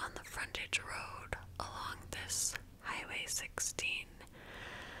sits on the frontage road along this Highway 16,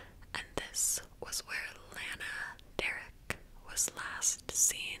 and this was where Lana Derrick was last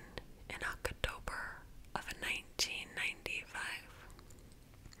seen in October of 1995.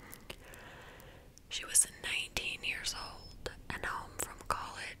 She was 19 years old and home from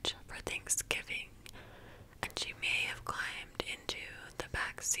college for Thanksgiving, and she may have climbed into the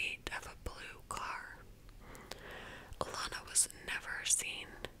back seat of a blue car. Alana was never seen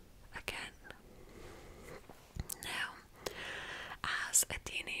again. Now, as a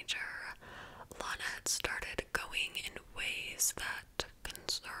teenager, Lana had started going in ways that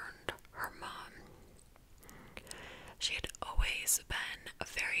concerned her mom. She had always been a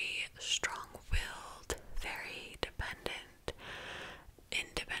very strong-willed, very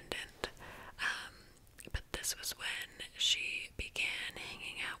independent, but this was when she began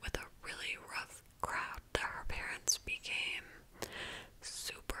hanging out with a really rough crowd that her parents became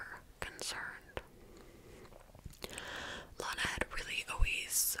super concerned. Lana had really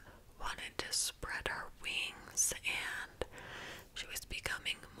always wanted to spread her wings, and she was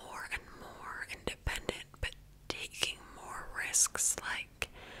becoming more and more independent, but taking more risks, like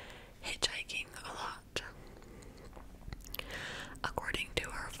hitchhiking a lot. According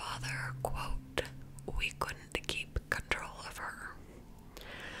to her father, quote, "We couldn't keep control of her."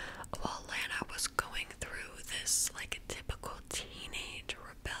 While Lana was going through this like a typical teenage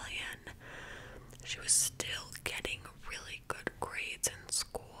rebellion, she was still getting really good grades in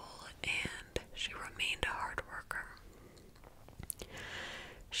school, and she remained a hard worker.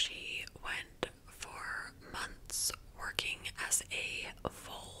 She went for months working as a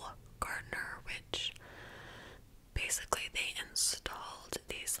partner, which basically they installed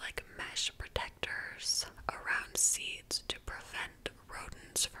these like mesh protectors around seeds to prevent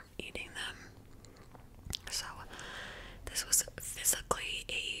rodents from eating them. So this was physically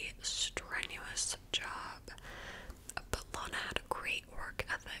a strenuous job, but Lana had a great work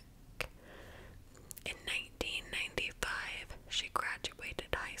ethic. In 1995, she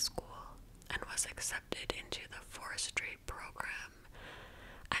graduated high school and was accepted into the forestry program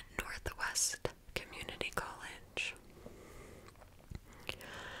at Northwest Community College.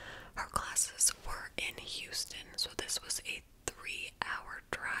 Her classes were in Houston, so this was a 3-hour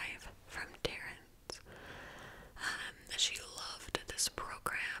drive from Terrence. She loved this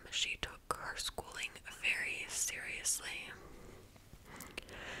program. She took her schooling very seriously,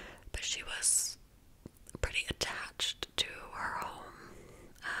 but she was pretty attached to her home.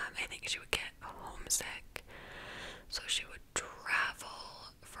 I think she would get homesick, so she would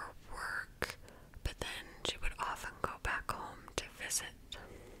travel for work, but then she would often go back home to visit.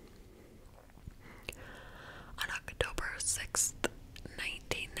 On October 6th,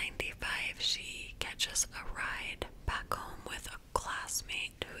 1995, she catches a ride back home with a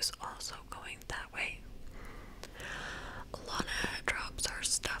classmate who's also going that way. Lana drops her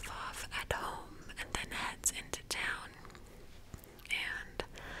stuff off at home and then heads into town. And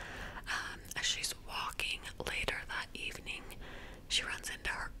as she's walking later that evening, she runs into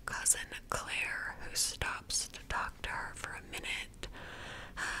her cousin Claire, who stops to talk to her for a minute.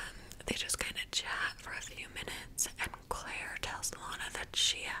 They just kind of chat for a few minutes, and Claire tells Lana that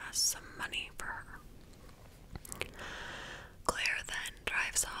she has some money for her. Claire then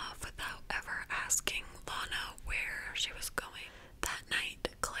drives off without ever asking Lana where she was going. That night,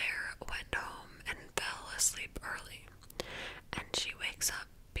 Claire went home and fell asleep early, and she wakes up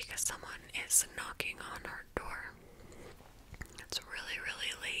because someone is knocking on her door. It's really,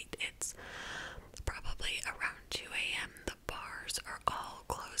 really late. It's probably around 2 a.m. The bars are all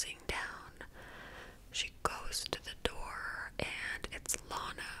closing down. She goes to the door, and it's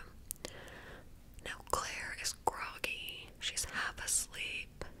Lana. Now, Claire is groggy. She's half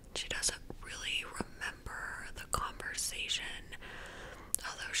asleep. She doesn't really remember the conversation,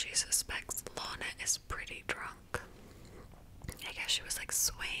 although she suspects Lana is pretty drunk. I guess she was like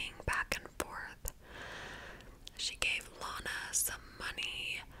swaying back and forth. She gave Lana some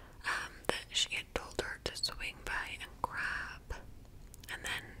money that she had told her to swing by and grab, and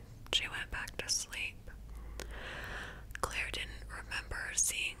then she went back to sleep. Claire didn't remember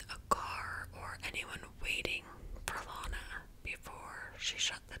seeing a car or anyone waiting for Lana before she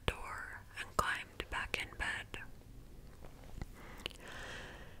shut the door and climbed back in bed.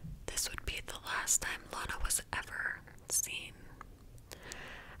 This would be the last time Lana was ever seen.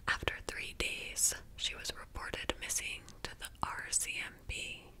 After 3 days, she was reported missing to the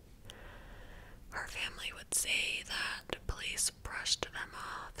RCMP. Her family would say that police brushed them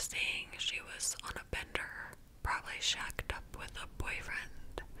off, saying she was on a bender, probably shacked up with a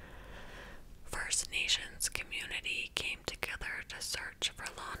boyfriend. First Nations community came together to search for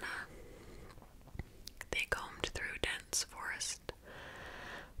Lana. They combed through dense forest,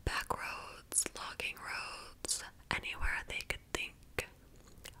 back roads, logging roads, anywhere they could think,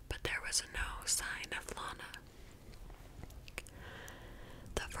 but there was no sign of Lana.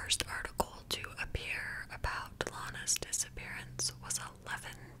 The first article to appear about Lana's disappearance was 11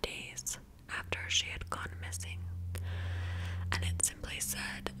 days after she had gone missing, and it simply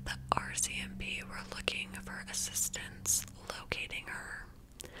said that RCMP were looking for assistance locating her.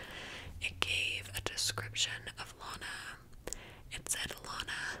 It gave a description of Lana. It said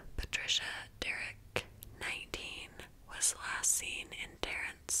Lana Patricia Derrick, 19, was last seen in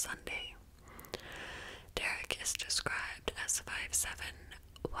Terrence Sunday. Derrick is described as 5'7",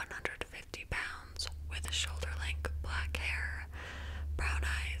 150 pounds, with shoulder-length black hair, brown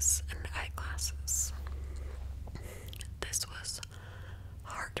eyes, and eyeglasses. This was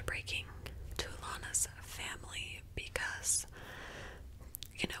heartbreaking to Lana's family because,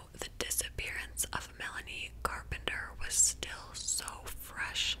 the disappearance of Melanie Carpenter was still so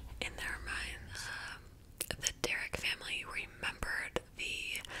fresh in their minds. The Derrick family remembered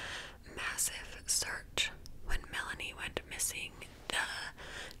the massive search when Melanie went missing, the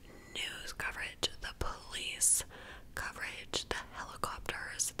news coverage, the police coverage, the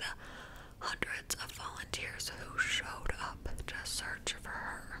helicopters, the hundreds of volunteers who showed up to search for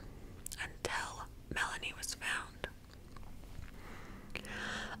her until Melanie was found.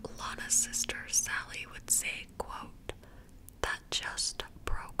 Lana's sister Sally would say, quote, "That just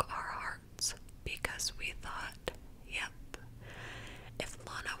broke our hearts because we thought, yep, if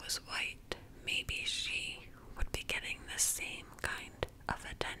Lana was white, maybe she would be getting the same kind of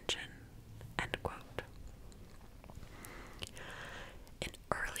attention."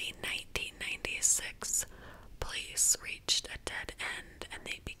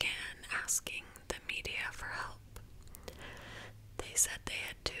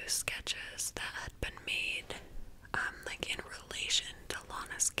 sketches that had been made, in relation to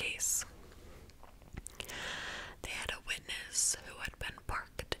Lana's case. They had a witness who had been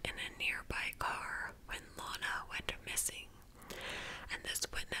parked in a nearby car when Lana went missing, and this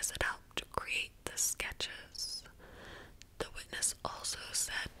witness had helped create the sketches. The witness also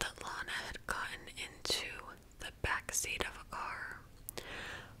said that Lana had gotten into the back seat of a car,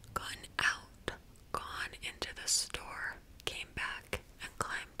 gotten out, gone into the store, came back, and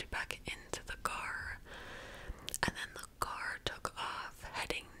climbed back into the car, and then the car took off,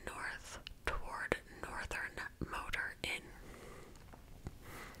 heading north toward Northern Motor Inn.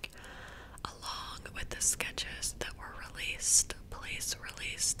 Along with the sketches that were released, police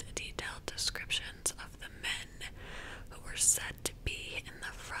released detailed descriptions of the men who were said to be in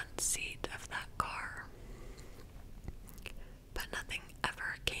the front seat of that car. But nothing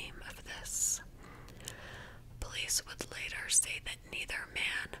ever came of this. Police would later say that neither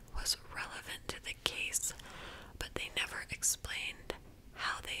man was relevant to the case, but they never explained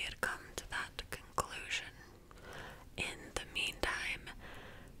how they had come to that conclusion. In the meantime,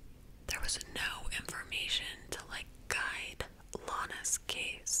 there was no information to guide Lana's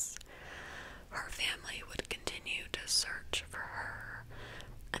case. Her family would continue to search for her,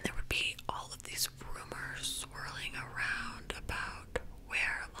 and there would be all of these rumors swirling around about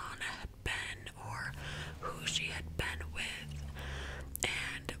where Lana had been or who she had been with.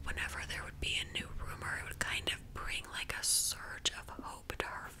 And whenever there would be a new rumor, it would kind of bring a surge of hope to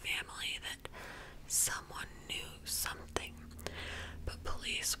her family that someone knew something. But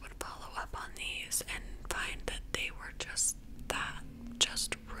police would follow up on these and find that they were just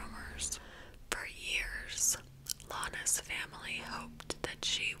rumors. For years, Lana's family hoped that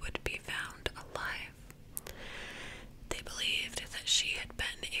she would be found alive. They believed that she had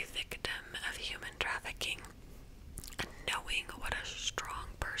been a victim of human trafficking, and knowing what a strong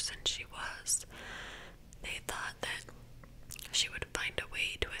person she was, they thought that she would find a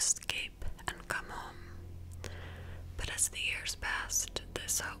way to escape and come home. But as the years passed,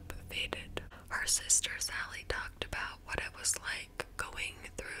 this hope faded. Her sister Sally talked about what it was like going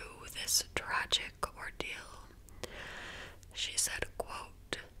through this tragic ordeal. She said,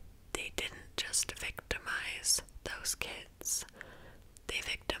 quote, "They didn't just victimize those kids. They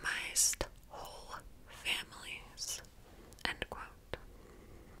victimized whole families." End quote.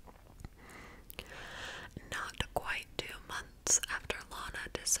 Not quite 2 months after Lana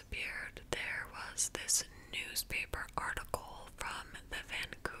disappeared, there was this newspaper article from the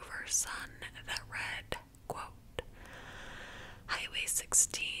Vancouver Sun that read, quote, "Highway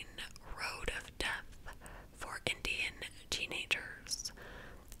 16, Road of Death for Indian Teenagers.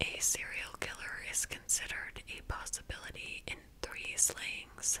 A serial killer is considered a possibility in 3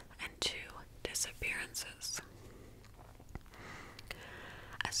 slayings and 2 disappearances."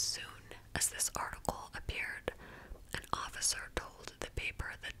 As soon as this article appeared, an officer told the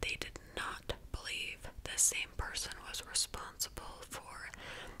paper that they did not believe the same person was responsible for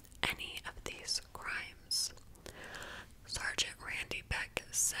any of these crimes. Sergeant Randy Beck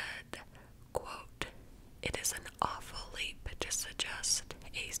said, quote, "It is an awful leap to suggest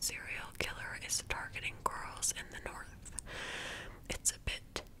a serial killer is targeting girls in the North. It's a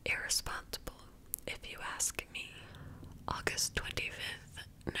bit irresponsible, if you ask me." August 25th,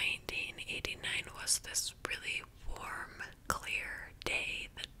 1989 was this really warm, clear day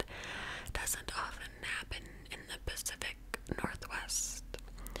that doesn't often happen in the Pacific Northwest.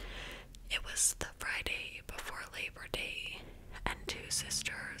 It was the Friday before Labor Day, and 2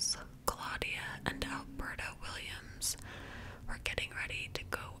 sisters, Claudia and Alberta Williams, were getting ready to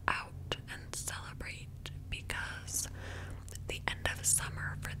go out and celebrate because the end of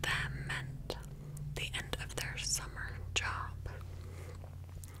summer for them meant the end of their summer job.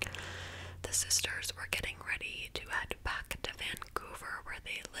 The sisters were getting ready to head back to Vancouver where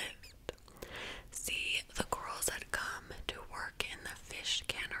they lived. See, the girls had come to work in the fish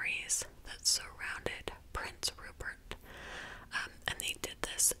canneries that surrounded Prince Rupert, and they did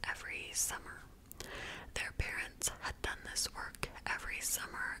this every summer. Their parents had done this work every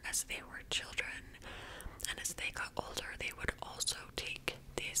summer as they were children, and as they got older, they would also take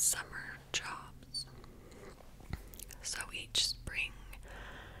these summer jobs. So each spring,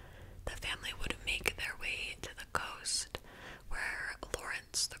 the family would make their way to the coast, where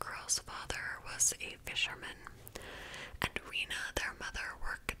Lawrence, the girl's father, was a fisherman, and Rena, their mother,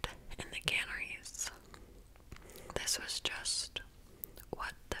 worked in the canneries. This was just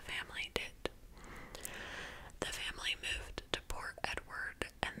what the family did. The family moved to Port Edward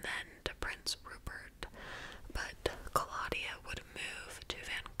and then to Prince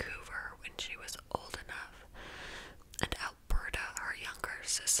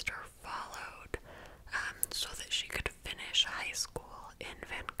sister followed so that she could finish high school in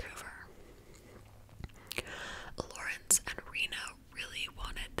Vancouver. Lawrence and Rena really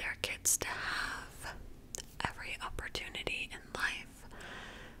wanted their kids to have every opportunity in life,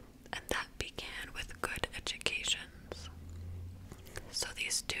 and that began with good educations. So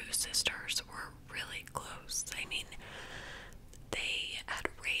these two sisters were really close. I mean, they had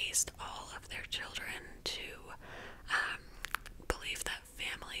raised all of their children to believe that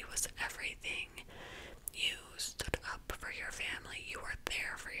family was everything. You stood up for your family, you were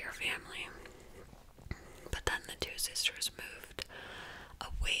there for your family. But then the two sisters moved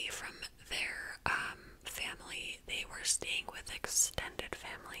away from their family. They were staying with extended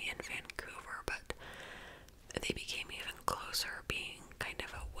family in Vancouver, but they became even closer being kind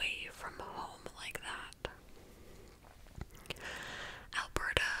of away from home like that.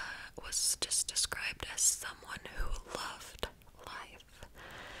 Alberta was just described as someone who loved life.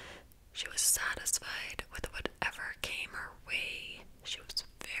 She was satisfied with whatever came her way. She was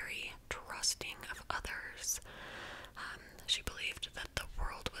very trusting of others. She believed that the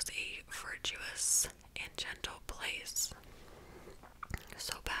world was a virtuous and gentle place.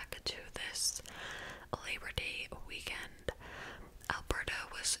 So back to this Labor Day weekend. Alberta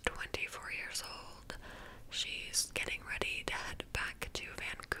was 24 years old. She's getting ready to head back to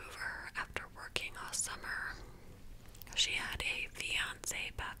Vancouver after working all summer. She had a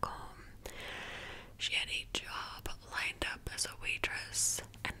fiancé back home. She had a job lined up as a waitress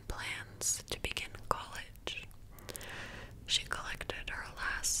and plans to begin college. She collected her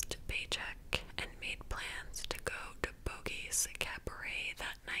last paycheck and made plans to go to Bogey's Cabaret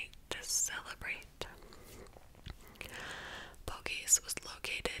that night to celebrate. Bogey's was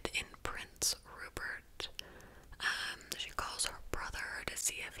located in Prince Rupert. She calls her brother to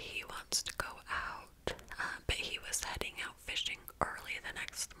see if he wants to go out, but he was heading out fishing early the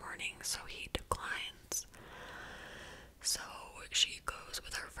next morning, so he declines. So she goes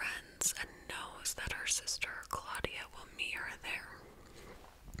with her friends and knows that her sister Claudia will meet her there.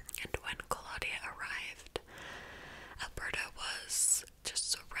 And when Claudia arrived, Alberta was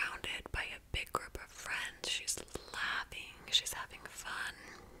just surrounded by a big group of friends. She's laughing, she's having fun,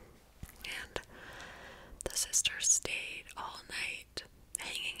 and the sisters stayed all night,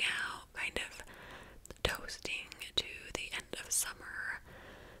 hanging out, kind of toasting to the end of summer,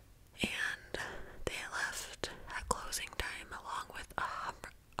 and they left at closing time along with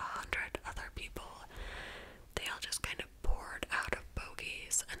 100 other people. They all just kind of poured out of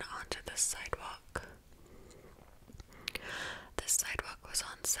Bogey's and onto the sidewalk. This sidewalk was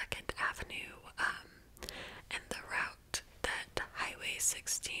on 2nd Avenue, and the route that Highway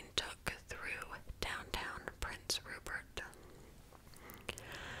 16 took through downtown Prince Rupert.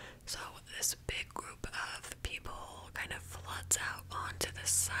 So this big group of people kind of floods out onto the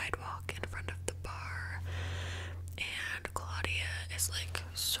sidewalk in front of the bar, and Claudia is like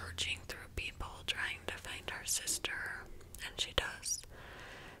searching through people trying to find her sister, and she does.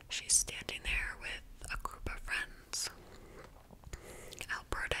 She's standing there with a group of friends.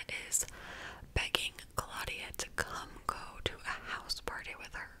 Alberta is begging Claudia to come go to a house party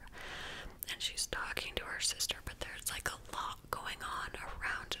with her, and she's talking to her sister, but there's like a lot going on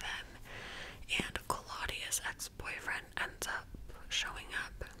around them, and Claudia's ex-boyfriend ends up showing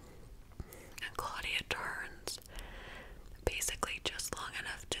up, and Claudia turns, basically just long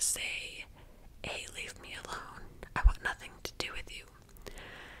enough to say, "Hey, leave me alone. I want nothing to do with you."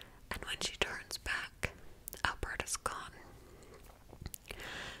 And when she turns back, Alberta's gone.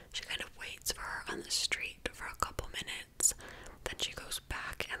 She kind of waits for her on the street for a couple minutes, then she goes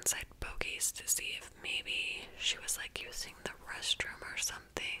back inside Bogey's to see if maybe she was like using the restroom or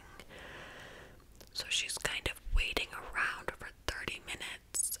something. So she's kind of waiting around for 30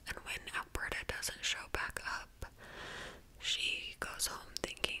 minutes, and when Alberta doesn't show back up, she goes home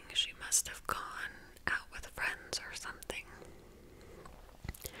thinking she must have gone out with friends or something.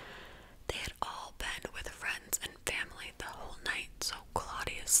 They had all been with friends and family the whole night, so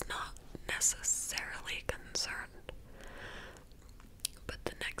Claudia's not necessarily concerned. But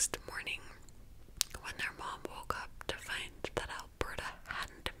the next morning, when their mom woke up to find that Alberta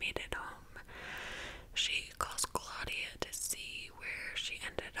hadn't made it home, she calls Claudia to see where she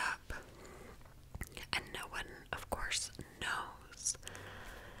ended up. And no one, of course, knows.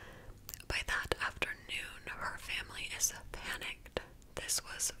 By that afternoon, her family is panicked. This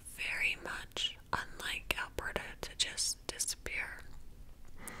was very much unlike Alberta to just disappear.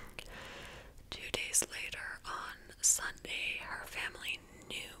 2 days later, on Sunday, her family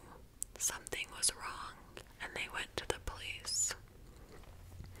knew something was wrong, and they went to the police.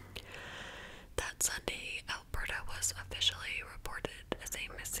 That Sunday, Alberta was officially reported as a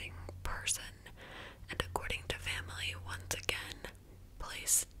missing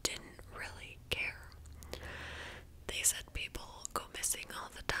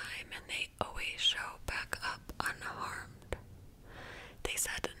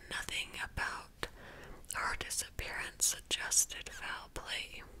that suggested foul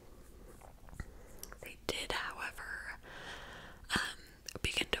play. They did, however,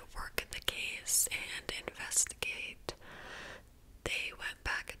 begin to work the case and investigate. They went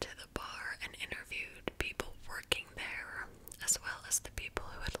back to the bar and interviewed people working there, as well as the people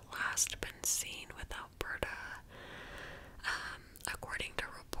who had last been seen with Alberta. According to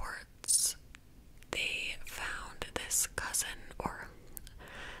reports, they found this cousin, or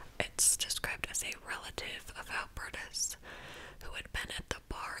it's described as a relative of Alberta's, who had been at the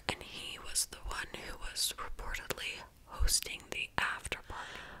bar, and he was the one who was reportedly hosting the after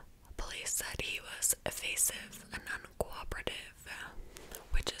party. Police said he was evasive and uncooperative,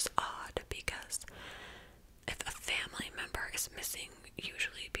 which is odd because if a family member is missing,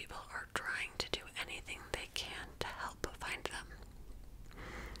 usually people are trying to do anything they can to help find them.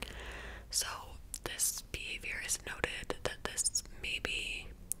 So this behavior is noted that this may be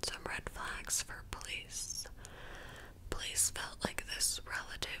some red flags for police. Police felt like this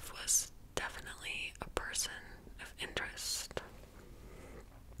relative was definitely a person of interest.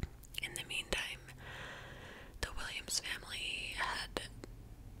 In the meantime, the Williams family had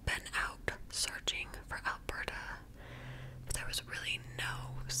been out searching for Alberta, but there was really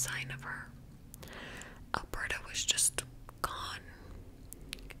no sign of her. Alberta was just gone.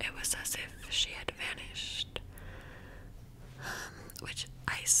 It was as if she had vanished, which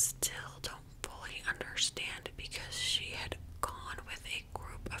I still don't fully understand because she had gone with a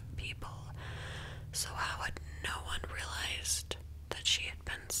group of people. So how had no one realized that she had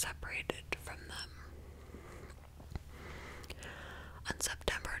been separated from them? On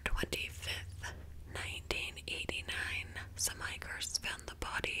September 25th, 1989, some hikers found the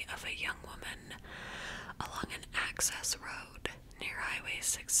body of a young woman along an access road near Highway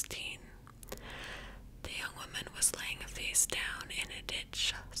 16. The young woman was laying face down in a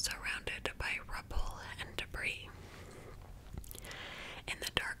ditch surrounded by rubble and debris. In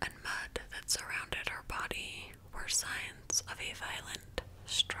the dirt and mud that surrounded her body were signs of a violent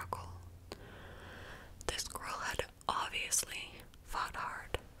struggle. This girl had obviously fought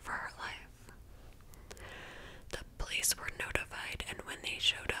hard for her life. The police were notified, and when they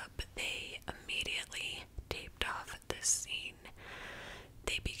showed up, they immediately taped off this scene.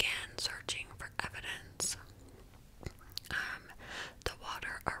 They began searching for evidence. The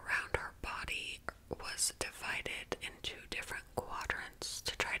water around her body was divided into different quadrants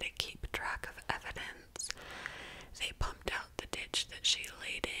to try to keep track of evidence. They pumped out the ditch that she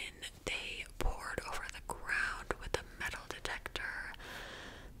laid in. They poured over the ground with a metal detector.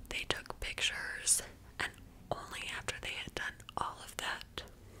 They took pictures, and only after they had done all of that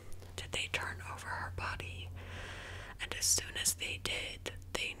did they turn over her body. And as soon as they did,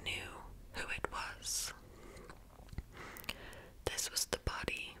 they knew who it was. This was the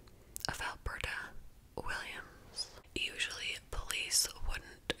body of Alberta Williams. Usually, police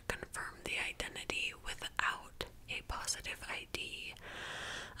wouldn't confirm the identity without a positive ID,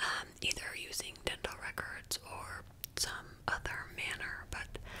 either using dental records or some other manner,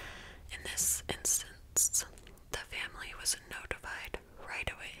 but in this instance, the family was notified right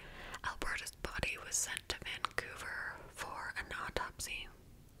away. Alberta's body was sent to Vancouver for an autopsy.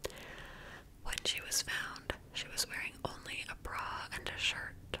 When she was found, she was wearing only a bra and a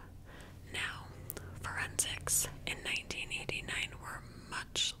shirt. Now, forensics in 1989 were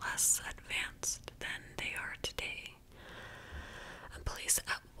much less advanced than they are today. And police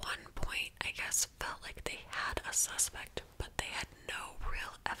at one point, I guess, felt like they had a suspect, but they had no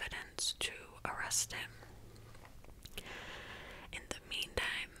real evidence to arrest him. In the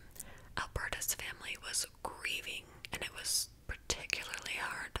meantime, Alberta's family was grieving, and it was particularly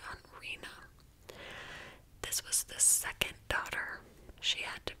hard on Rena. This was the second daughter she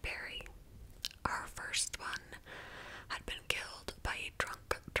had to bury. Our first one had been killed by a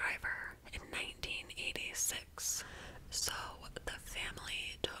drunk driver in 1986. So the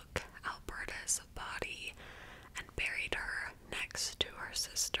family took Alberta's body and buried her next to her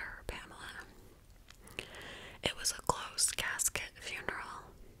sister, Pamela. It was a closed casket funeral.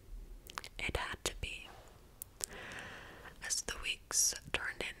 It had to be. As the weeks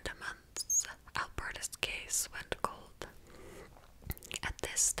turned into months, Alberta's case went cold. At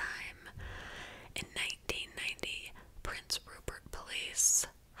this time, in 1990, Prince Rupert police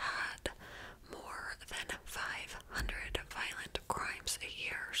had more than 500 violent crimes a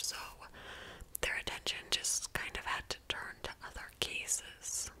year, so their attention just kind of had to turn to other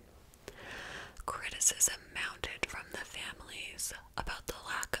cases. Criticism mounted from the families about the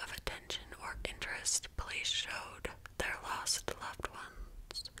lack of attention or interest police showed their lost loved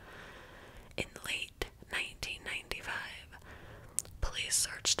ones. In late 1995, police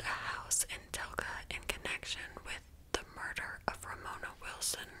searched a house in Telka in connection with the Ramona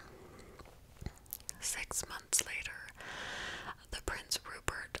Wilson. 6 months later, the Prince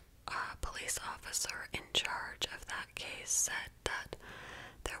Rupert police officer in charge of that case said that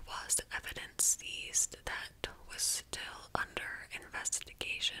there was evidence seized that was still under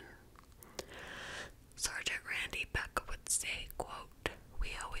investigation. Sergeant Randy Beck would say, quote, "We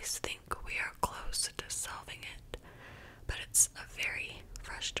always think we are close to solving it, but it's a very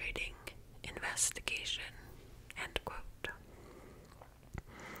frustrating investigation," end quote.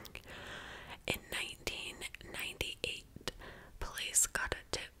 In 1998, police got a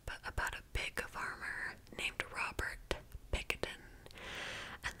tip about a pig farmer named Robert Picketon,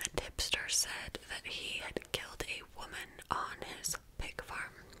 and the tipster said that he had killed a woman on his pig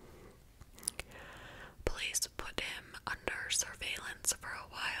farm. Police put him under surveillance for a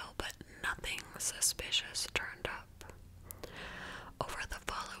while, but nothing suspicious turned up. Over the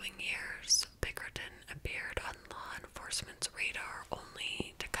following years, Picketon appeared on law enforcement's radar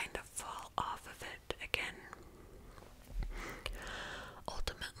only to kind of fall off of it again.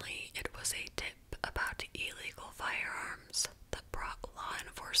 Ultimately, it was a tip about illegal firearms that brought law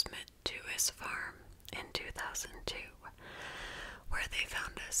enforcement to his farm in 2002, where they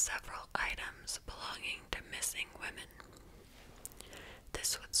found several items belonging to missing women.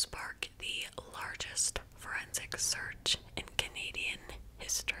 This would spark the largest forensic search in Canadian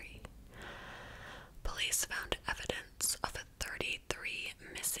history. Police found evidence of 33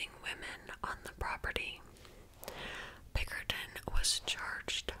 missing women on the property. Picketon was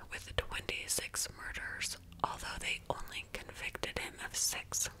charged with 26 murders, although they only convicted him of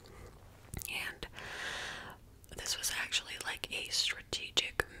 6. And this was actually like a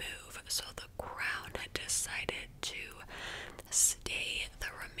strategic move, so the Crown had decided to stay the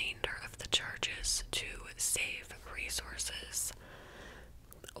remainder of the charges to save resources.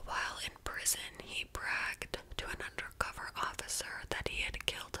 While in prison, he bragged to an undercover officer that he had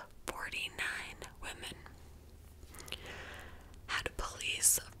killed 49 women. Had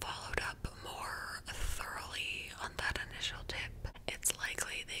police followed up more thoroughly on that initial tip, it's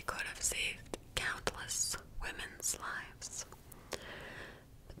likely they could have saved countless women's lives.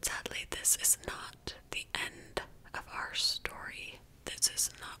 But sadly, this is not the end of our story. This is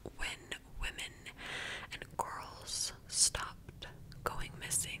not when women and girls stopped going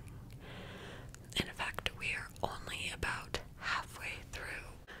missing. In fact, we are only about halfway through.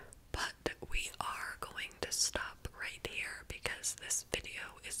 But we are going to stop right here because this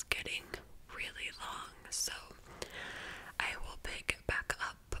video is getting really long, so I will pick back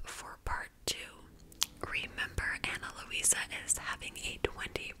up for part 2. Remember, Ana Luisa is having a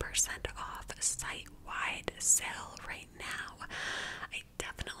 20% off site-wide sale right now. I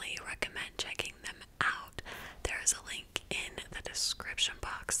definitely recommend checking them out. There is a link in the description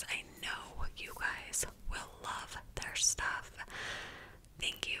box. I know you guys will love their stuff.